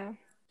 whatever. Yeah.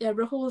 Yeah,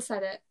 Rahul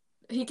said it.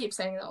 He keeps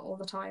saying that all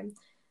the time.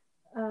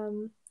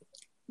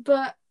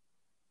 But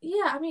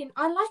yeah, I mean,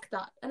 I like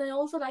that. And I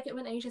also like it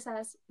when Asia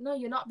says, no,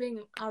 you're not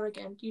being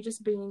arrogant, you're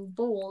just being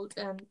bold,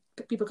 and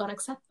people can't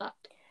accept that.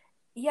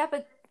 Yeah,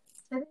 but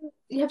I think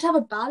you have to have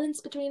a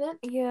balance between it.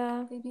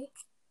 Yeah. Maybe.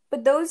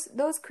 But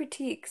those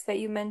critiques that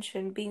you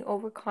mentioned, being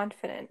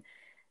overconfident,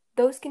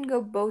 those can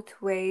go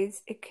both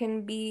ways. It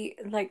can be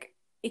like,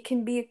 it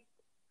can be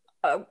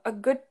a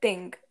good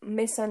thing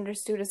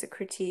misunderstood as a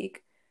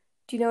critique.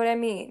 Do you know what I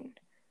mean?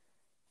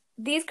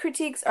 These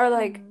critiques are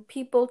like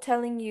people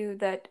telling you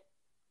that,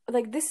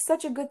 like, this is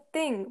such a good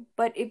thing,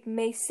 but it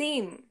may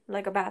seem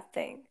like a bad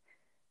thing.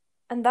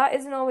 And that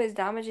isn't always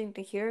damaging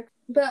to hear.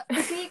 But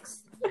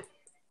critiques,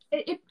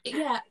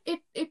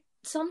 it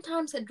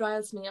sometimes it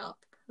riles me up.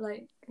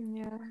 Like,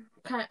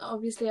 kind of,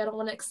 obviously I don't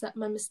want to accept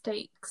my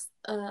mistakes.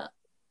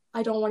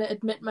 I don't want to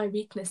admit my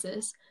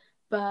weaknesses,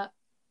 but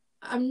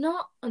I'm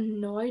not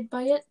annoyed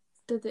by it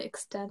to the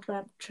extent where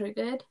I'm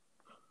triggered.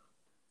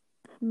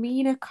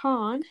 Mina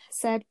Khan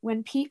said,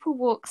 when people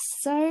walk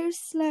so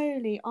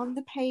slowly on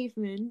the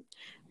pavement,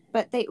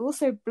 but they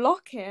also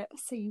block it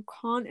so you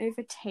can't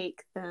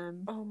overtake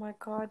them. Oh my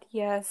God,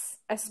 yes.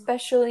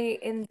 Especially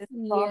in this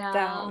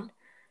lockdown.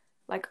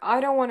 Like,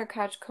 I don't want to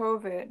catch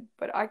COVID,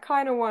 but I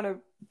kind of want to,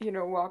 you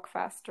know, walk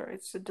faster.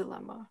 It's a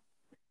dilemma.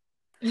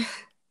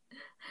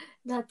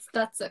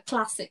 That's a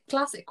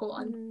classic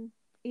one.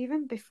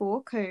 Even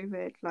before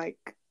COVID,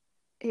 like,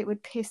 it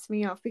would piss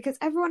me off because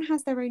everyone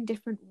has their own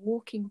different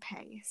walking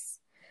pace.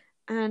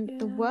 And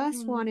the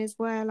worst one is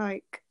where,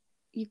 like,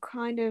 you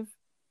can't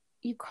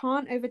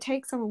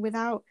overtake someone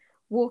without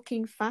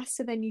walking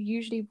faster than you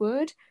usually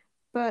would,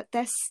 but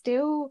they're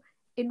still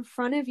in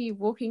front of you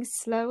walking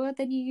slower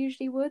than you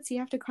usually would. So you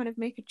have to kind of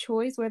make a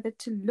choice whether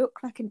to look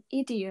like an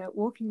idiot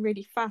walking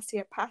really fast to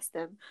get past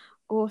them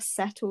or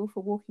settle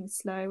for walking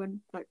slow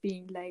and, like,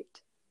 being late.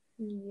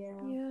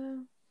 Yeah.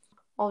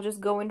 I'll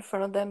just go in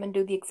front of them and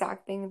do the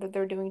exact thing that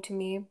they're doing to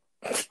me.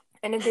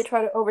 And if they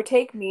try to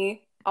overtake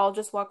me, I'll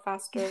just walk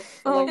faster.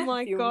 Oh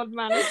my God,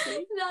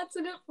 Manasi. That's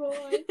a good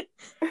point.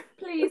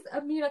 Please,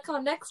 Amina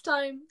Khan, next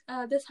time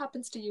this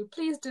happens to you,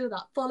 please do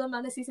that. Follow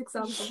Manasi's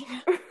example.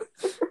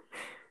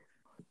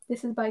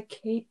 This is by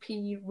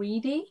KP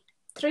Reedy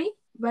 3.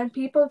 When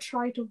people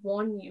try to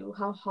warn you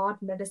how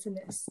hard medicine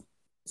is.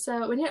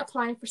 So when you're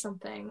applying for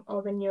something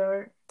or when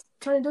you're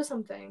trying to do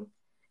something,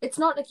 it's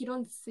not like you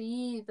don't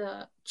see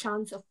the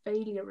chance of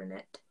failure in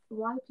it.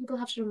 Why people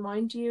have to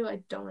remind you,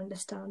 I don't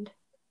understand.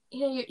 You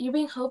know, you're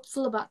being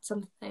hopeful about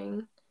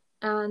something,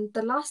 and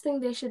the last thing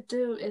they should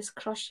do is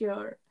crush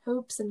your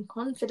hopes and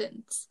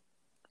confidence.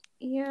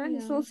 Yeah, and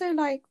it's also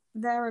like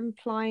they're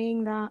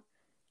implying that,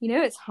 you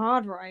know, it's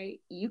hard,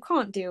 right? You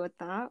can't deal with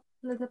that.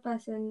 Another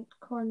person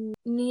called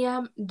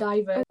Niam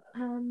Diver.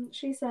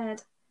 She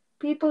said,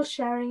 people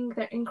sharing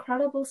their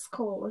incredible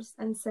scores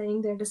and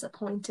saying they're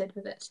disappointed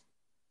with it.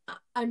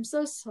 I'm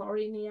so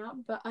sorry, Nia,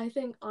 but I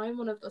think I'm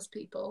one of those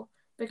people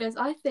because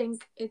I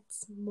think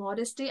it's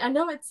modesty. I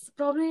know it's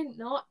probably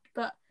not,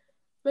 but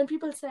when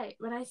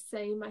I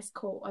say my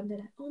score, and they're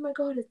like, oh my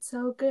God, it's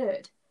so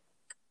good.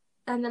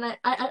 And then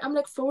I'm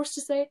like forced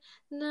to say,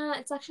 nah,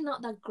 it's actually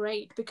not that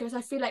great because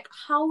I feel like,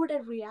 how would I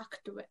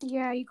react to it?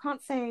 Yeah, you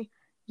can't say,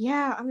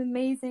 yeah, I'm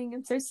amazing,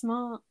 I'm so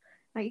smart.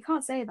 Like, you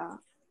can't say that.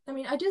 I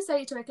mean, I do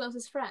say it to my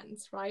closest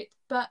friends, right?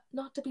 But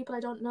not to people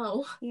I don't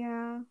know.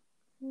 Yeah.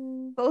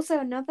 But also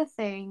another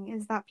thing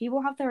is that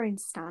people have their own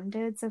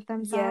standards of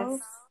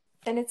themselves.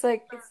 Yes. And it's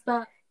like,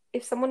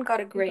 if someone got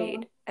a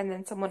grade and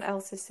then someone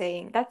else is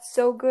saying, that's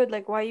so good,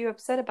 like, why are you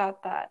upset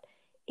about that?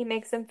 It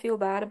makes them feel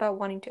bad about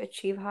wanting to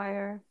achieve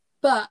higher.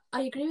 But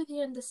I agree with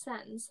you in the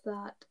sense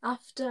that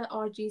after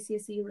our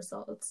GCSE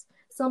results,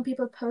 some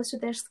people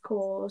posted their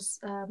scores,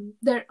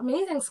 their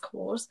amazing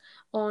scores,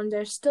 on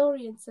their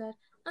story and said,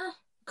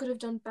 could have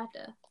done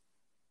better.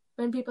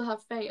 When people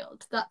have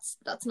failed,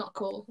 that's not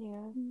cool.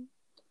 Yeah.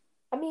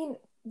 I mean,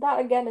 that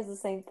again is the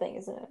same thing,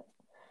 isn't it?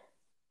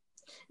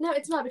 No,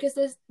 it's not, because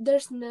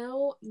there's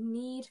no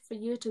need for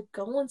you to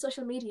go on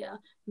social media,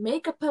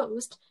 make a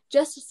post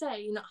just to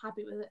say you're not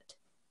happy with it.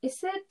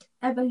 Is it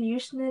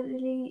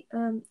evolutionarily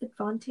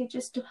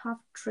advantageous to have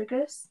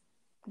triggers?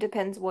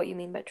 Depends what you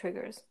mean by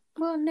triggers.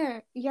 Well,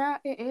 no, yeah,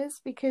 it is,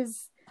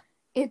 because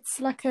it's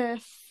like a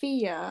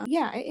fear.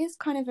 Yeah, it is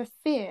kind of a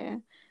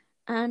fear,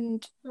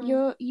 and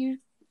you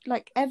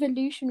like,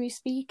 evolutionary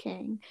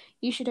speaking,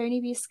 you should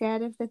only be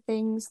scared of the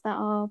things that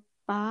are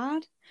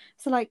bad.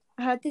 So like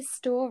I heard this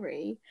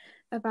story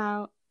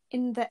about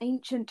in the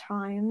ancient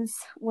times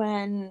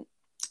when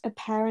a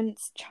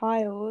parent's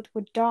child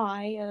would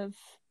die of,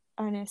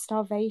 I don't know,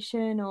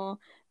 starvation or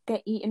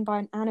get eaten by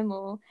an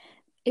animal,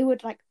 it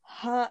would like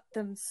hurt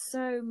them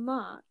so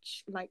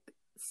much, like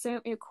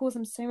so it caused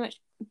them so much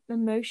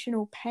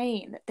emotional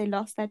pain that they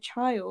lost their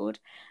child,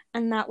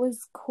 and that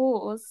was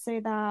caused so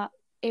that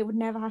it would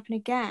never happen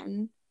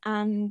again,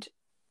 and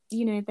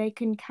they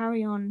can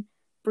carry on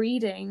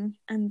breeding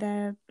and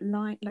their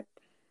line, like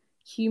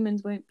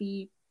humans won't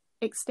be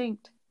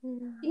extinct.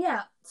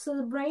 Yeah, so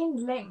the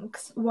brain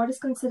links what is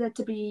considered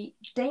to be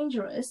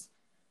dangerous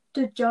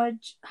to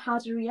judge how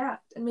to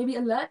react and maybe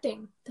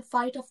alerting the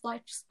fight or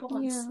flight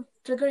response. Yeah.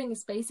 Triggering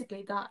is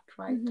basically that,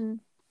 right? Mm-hmm.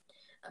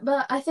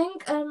 But I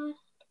think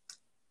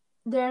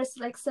there's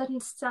like certain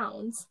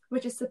sounds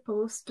which is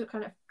supposed to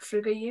kind of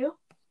trigger you.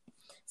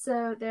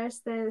 So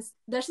there's this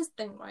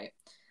thing, right?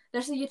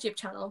 There's a YouTube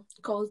channel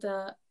called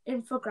the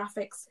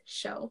Infographics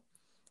Show.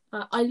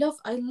 I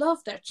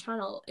love their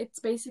channel. It's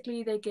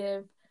basically they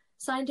give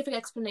scientific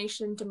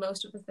explanation to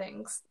most of the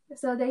things.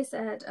 So they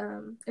said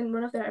in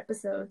one of their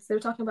episodes, they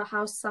were talking about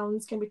how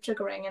sounds can be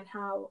triggering and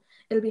how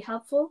it'll be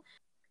helpful.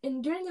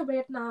 During the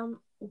Vietnam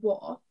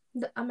War,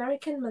 the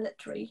American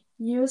military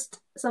used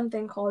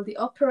something called the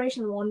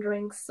Operation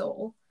Wandering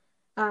Soul,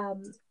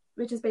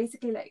 which is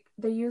basically like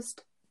they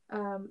used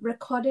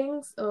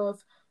recordings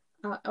of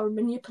or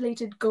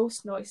manipulated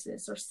ghost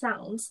noises or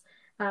sounds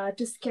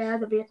to scare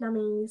the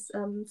Vietnamese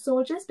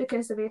soldiers,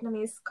 because the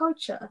Vietnamese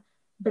culture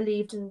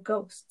believed in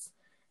ghosts,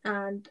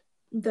 and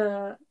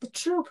the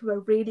troop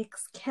were really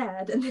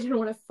scared and they didn't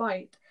want to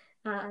fight.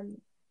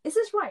 And is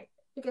this right?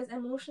 Because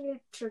emotionally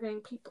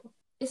triggering people,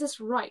 is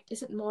this right?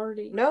 Is it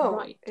morally right?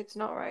 No, it's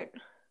not right.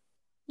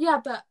 Yeah,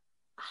 but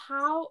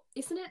how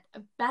isn't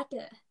it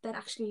better than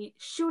actually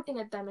shooting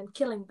at them and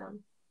killing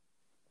them?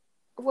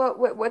 Well,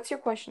 what's your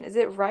question? Is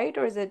it right,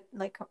 or is it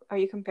like, are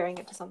you comparing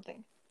it to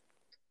something?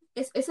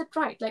 Is it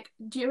right? Like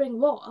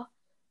during war,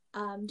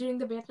 during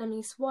the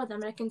Vietnamese War, the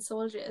American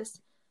soldiers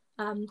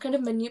kind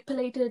of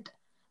manipulated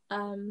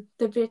the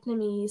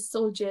Vietnamese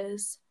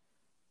soldiers'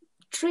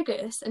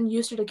 triggers and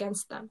used it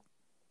against them.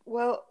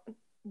 Well,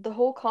 the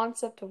whole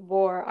concept of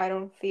war, I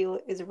don't feel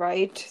is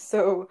right,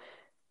 so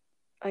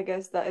I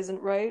guess that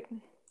isn't right.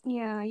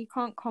 Yeah, you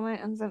can't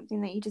comment on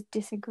something that you just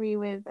disagree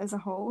with as a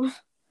whole.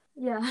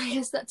 Yeah, I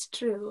guess that's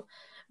true,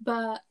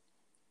 but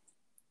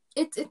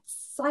it's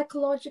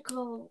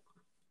psychological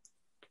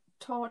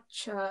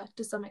torture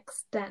to some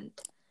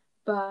extent,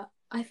 but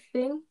I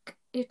think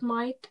it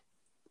might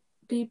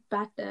be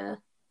better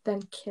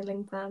than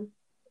killing them.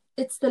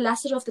 It's the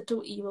lesser of the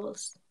two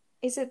evils.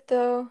 Is it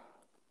though?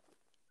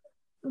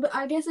 But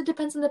I guess it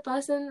depends on the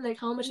person, like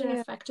how much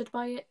they're affected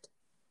by it.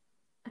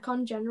 I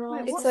can't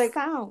generalize. Wait, what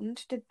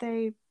sound did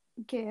they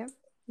give?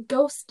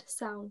 Ghost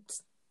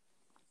sounds.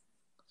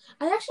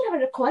 I actually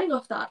have a recording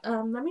of that.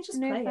 Let me just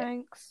play it. No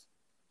thanks.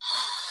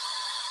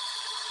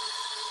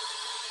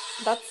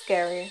 That's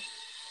scary.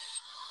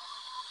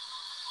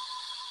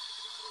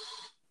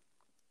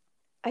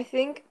 I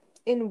think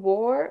in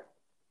war,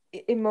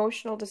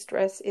 emotional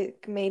distress,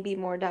 it may be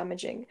more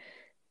damaging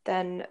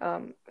than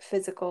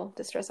physical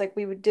distress. Like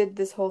we did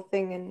this whole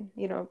thing in,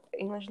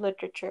 English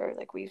literature.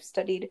 Like we've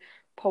studied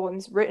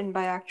poems written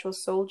by actual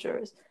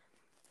soldiers,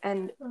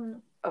 and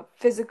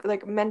physical,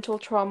 like mental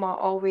trauma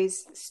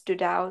always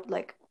stood out.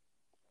 Like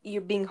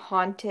you're being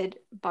haunted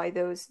by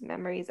those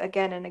memories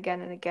again and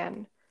again and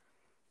again,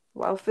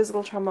 while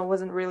physical trauma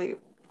wasn't really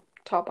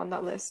top on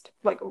that list.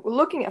 Like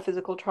looking at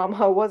physical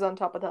trauma was on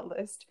top of that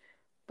list,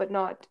 but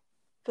not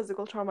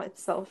physical trauma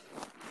itself,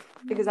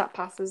 because that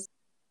passes.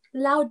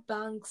 Loud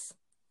bangs,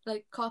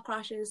 like car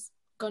crashes,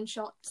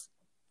 gunshots.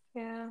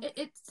 Yeah.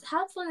 It's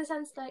helpful in the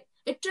sense like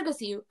it triggers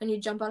you and you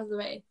jump out of the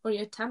way, or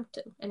you attempt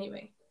to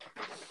anyway.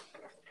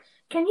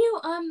 Can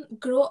you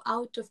grow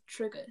out of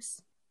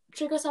triggers?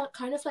 Triggers are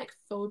kind of like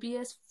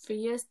phobias,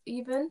 fears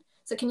even.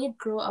 So can you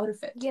grow out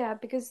of it? Yeah,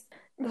 because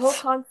the whole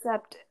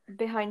concept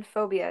behind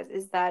phobias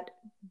is that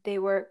they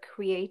were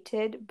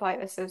created by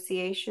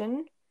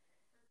association.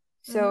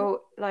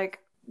 So, like,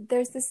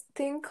 there's this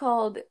thing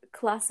called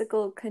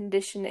classical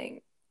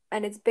conditioning,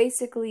 and it's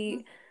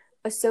basically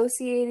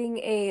associating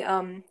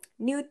a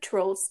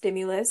neutral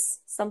stimulus,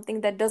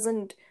 something that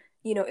doesn't,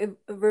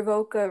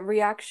 revoke a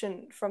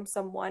reaction from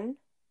someone,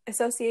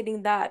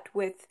 associating that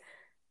with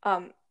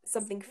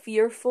something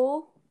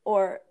fearful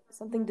or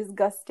something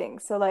disgusting.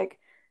 So, like,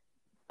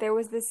 there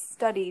was this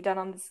study done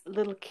on this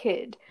little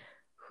kid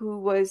who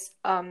was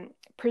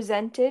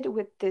presented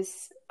with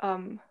this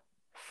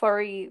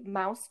furry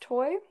mouse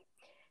toy,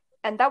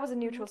 and that was a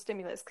neutral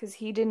stimulus because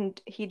he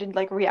didn't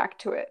like react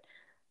to it.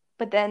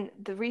 But then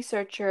the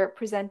researcher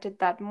presented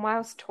that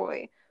mouse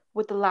toy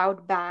with a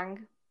loud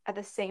bang at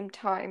the same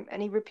time,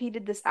 and he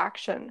repeated this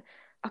action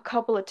a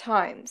couple of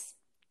times.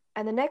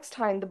 And the next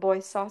time the boy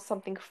saw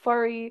something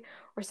furry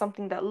or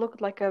something that looked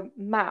like a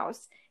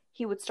mouse,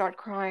 he would start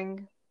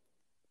crying.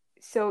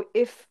 So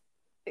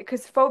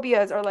because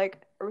phobias are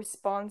like a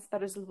response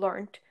that is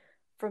learned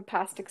from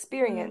past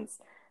experience,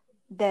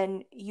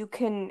 then you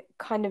can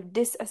kind of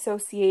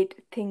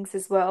disassociate things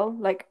as well.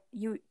 Like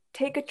you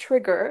take a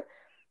trigger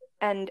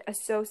and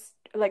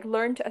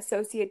learn to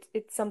associate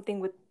it something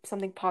with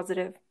something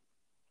positive.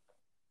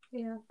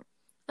 Yeah.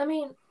 I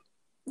mean,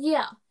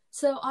 yeah.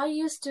 So I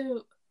used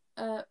to,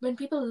 when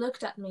people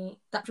looked at me,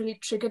 that really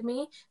triggered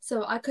me.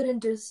 So I couldn't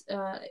do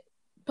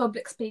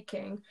public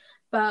speaking,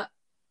 but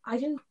I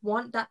didn't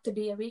want that to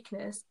be a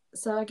weakness.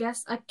 So I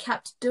guess I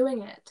kept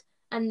doing it,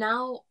 and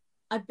now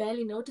I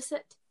barely notice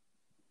it.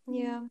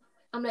 Yeah.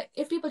 I'm like,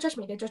 if people judge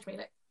me, they judge me.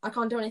 Like, I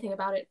can't do anything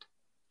about it.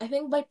 I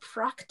think by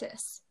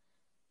practice,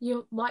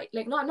 you might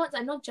like. No,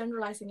 I'm not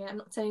generalizing it. I'm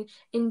not saying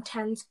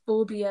intense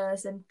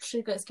phobias and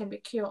triggers can be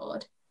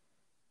cured.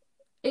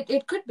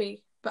 It could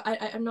be, but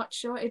I'm not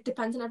sure. It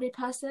depends on every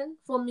person.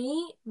 For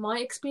me, my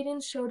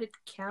experience showed it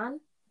can.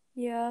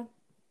 Yeah.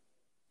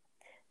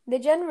 They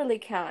generally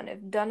can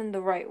if done in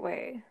the right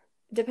way.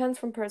 Depends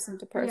from person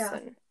to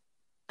person. Yeah.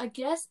 I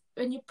guess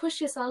when you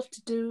push yourself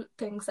to do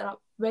things that are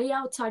way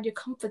outside your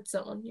comfort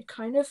zone, you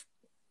kind of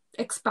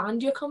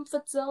expand your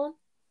comfort zone.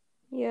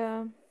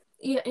 Yeah.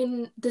 Yeah,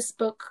 in this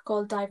book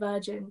called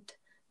Divergent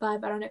by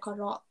Veronica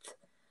Roth,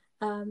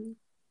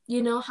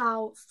 you know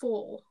how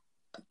Four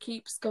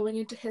keeps going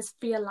into his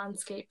fear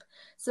landscape.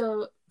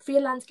 So fear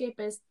landscape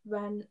is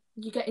when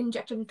you get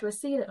injected into a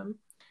serum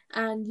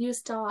and you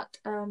start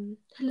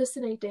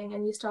hallucinating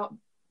and you start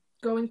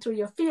going through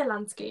your fear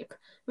landscape,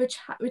 which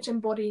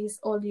embodies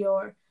all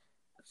your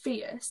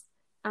fears.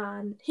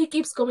 And he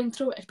keeps going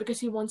through it because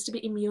he wants to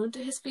be immune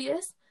to his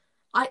fears.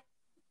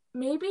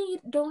 Maybe you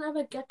don't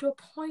ever get to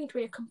a point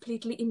where you're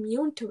completely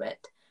immune to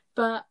it,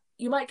 but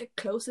you might get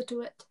closer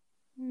to it.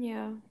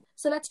 Yeah.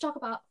 So let's talk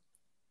about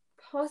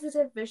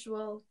positive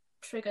visual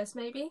triggers,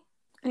 maybe.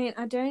 I mean,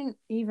 I don't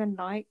even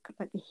like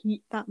the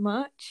heat that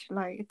much.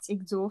 Like, it's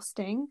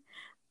exhausting.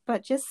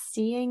 But just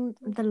seeing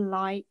the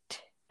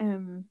light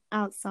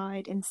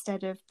outside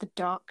instead of the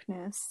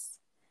darkness,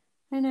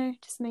 I know,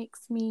 it just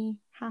makes me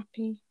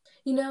happy.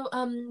 You know,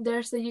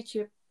 there's a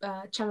YouTube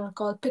channel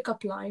called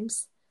Pickup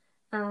Lines.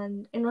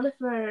 And in one of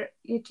her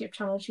YouTube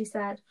channels, she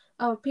said,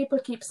 oh, people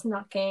keep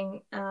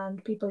snacking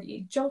and people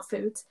eat junk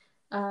foods.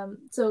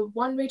 So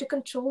one way to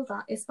control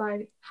that is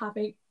by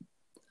having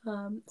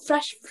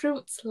fresh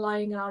fruits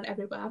lying around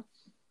everywhere.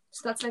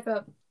 So that's like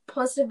a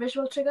positive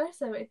visual trigger.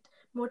 So it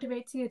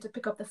motivates you to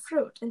pick up the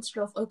fruit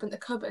instead of open the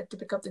cupboard to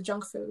pick up the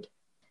junk food.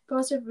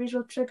 Positive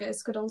visual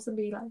triggers could also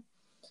be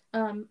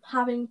like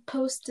having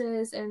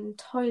posters in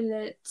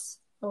toilets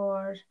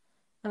or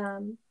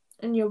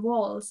in your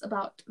walls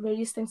about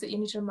various things that you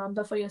need to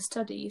remember for your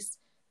studies.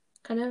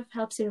 Kind of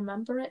helps you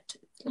remember it.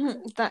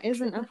 That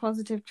isn't a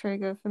positive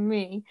trigger for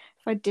me.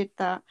 If I did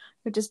that, it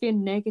would just be a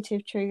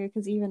negative trigger,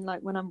 because even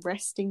like when I'm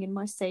resting in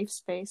my safe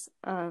space,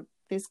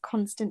 there's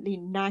constantly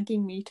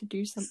nagging me to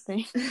do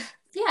something.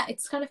 Yeah,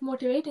 it's kind of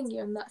motivating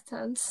you in that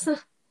sense.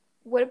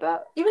 What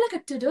about even like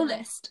a to-do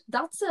list?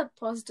 That's a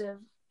positive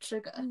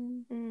trigger.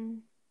 Mm-hmm.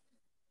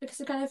 Because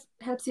it kind of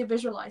helps you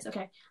visualize,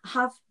 okay, I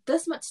have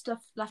this much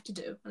stuff left to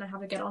do and I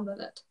have to get on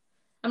with it.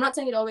 I'm not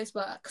saying it always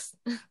works.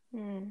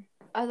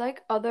 I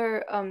like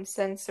other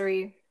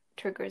sensory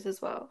triggers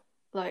as well,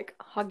 like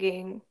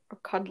hugging or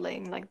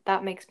cuddling. Like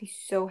that makes me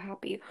so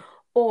happy.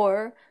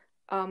 Or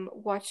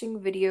watching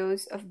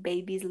videos of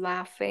babies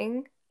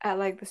laughing at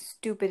like the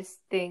stupidest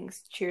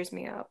things cheers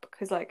me up,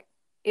 because like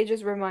it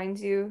just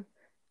reminds you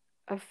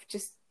of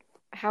just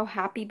how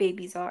happy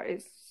babies are.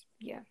 Is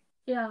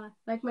Yeah,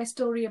 like my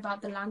story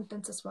about the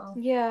lanterns as well.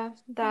 Yeah,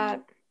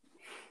 that.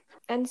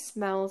 And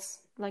smells.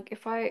 Like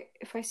if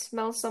I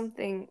smell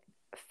something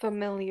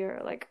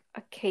familiar, like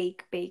a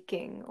cake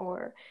baking,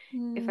 or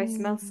if I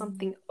smell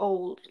something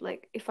old,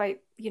 like if I,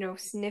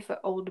 sniff an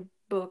old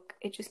book,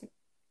 it just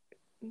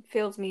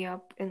fills me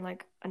up in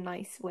like a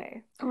nice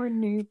way. Or a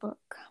new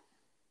book.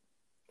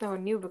 No,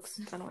 new books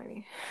annoy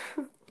me.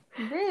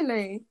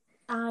 Really?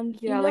 And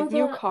yeah, like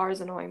new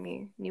cars annoy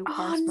me. New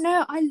cars. Oh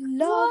no, I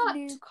love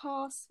new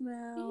car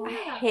smell. I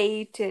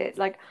hate it.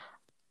 Like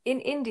in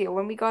India,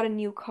 when we got a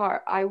new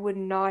car, I would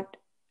not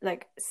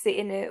like sit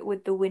in it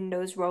with the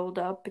windows rolled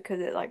up because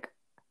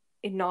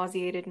it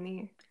nauseated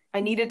me.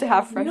 I needed to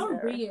have fresh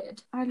air.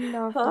 Weird. I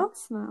love that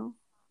smell.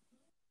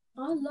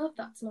 I love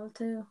that smell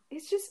too.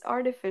 It's just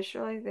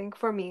artificial, I think,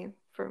 for me.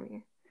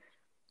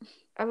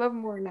 I love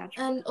more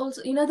natural. And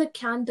also, the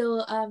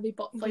candle we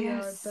bought for your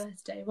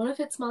birthday. One of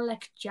it smelled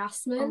like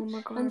jasmine. Oh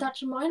my God. And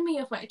that reminded me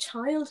of my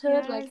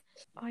childhood. Yes. Like,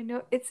 I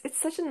know, it's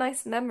such a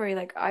nice memory.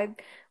 Like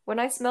when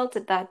I smelled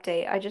it that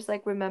day, I just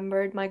like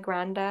remembered my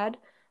granddad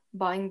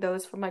buying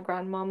those for my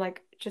grandmom,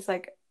 like just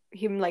like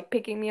him like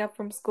picking me up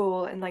from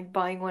school and like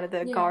buying one of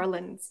the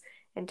garlands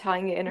and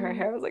tying it in her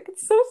hair. I was like,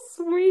 it's so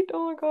sweet.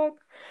 Oh my God.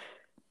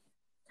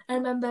 I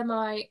remember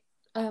my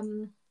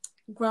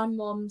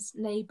grandmom's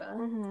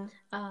neighbor.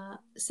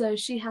 So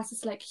she has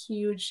this like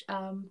huge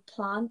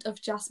plant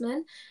of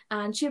jasmine,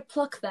 and she would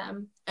pluck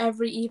them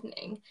every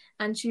evening,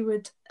 and she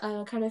would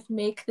kind of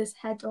make this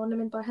head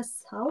ornament by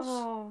herself.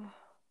 Oh.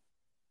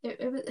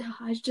 It was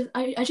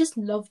I just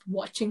loved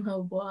watching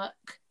her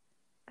work.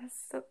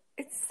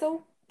 It's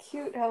so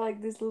cute how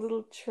like these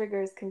little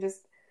triggers can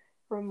just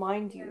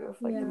remind you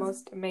of like the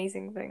most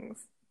amazing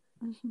things.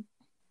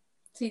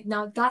 See,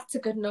 now that's a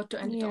good note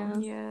to end it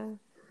on. Yeah.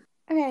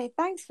 Okay,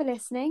 thanks for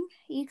listening.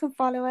 You can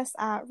follow us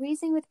at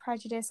Reasoning with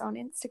Prejudice on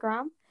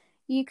Instagram.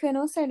 You can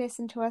also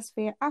listen to us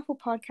via Apple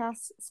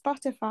Podcasts,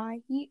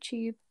 Spotify,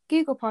 YouTube,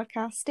 Google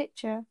Podcasts,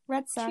 Stitcher,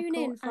 Red Circle. Tune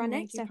in for our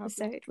next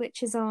episode,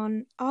 which is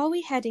on Are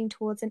We Heading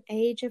Towards an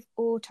Age of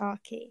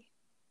Autarky?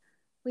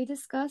 We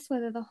discuss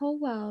whether the whole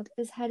world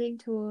is heading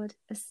toward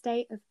a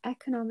state of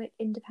economic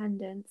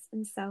independence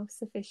and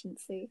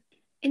self-sufficiency.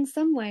 In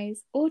some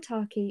ways,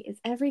 autarky is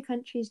every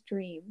country's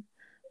dream,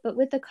 but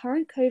with the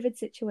current COVID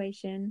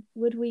situation,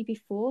 would we be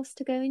forced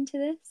to go into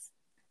this?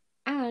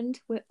 And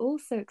we're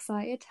also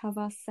excited to have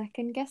our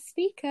second guest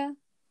speaker.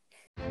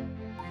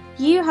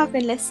 You have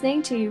been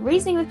listening to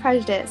Reasoning with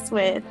Prejudice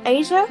with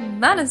Asia,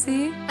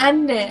 Manasi,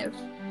 and Niv.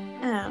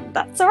 And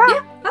that's a wrap.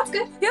 Yeah, that's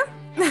good.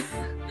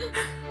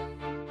 Yeah.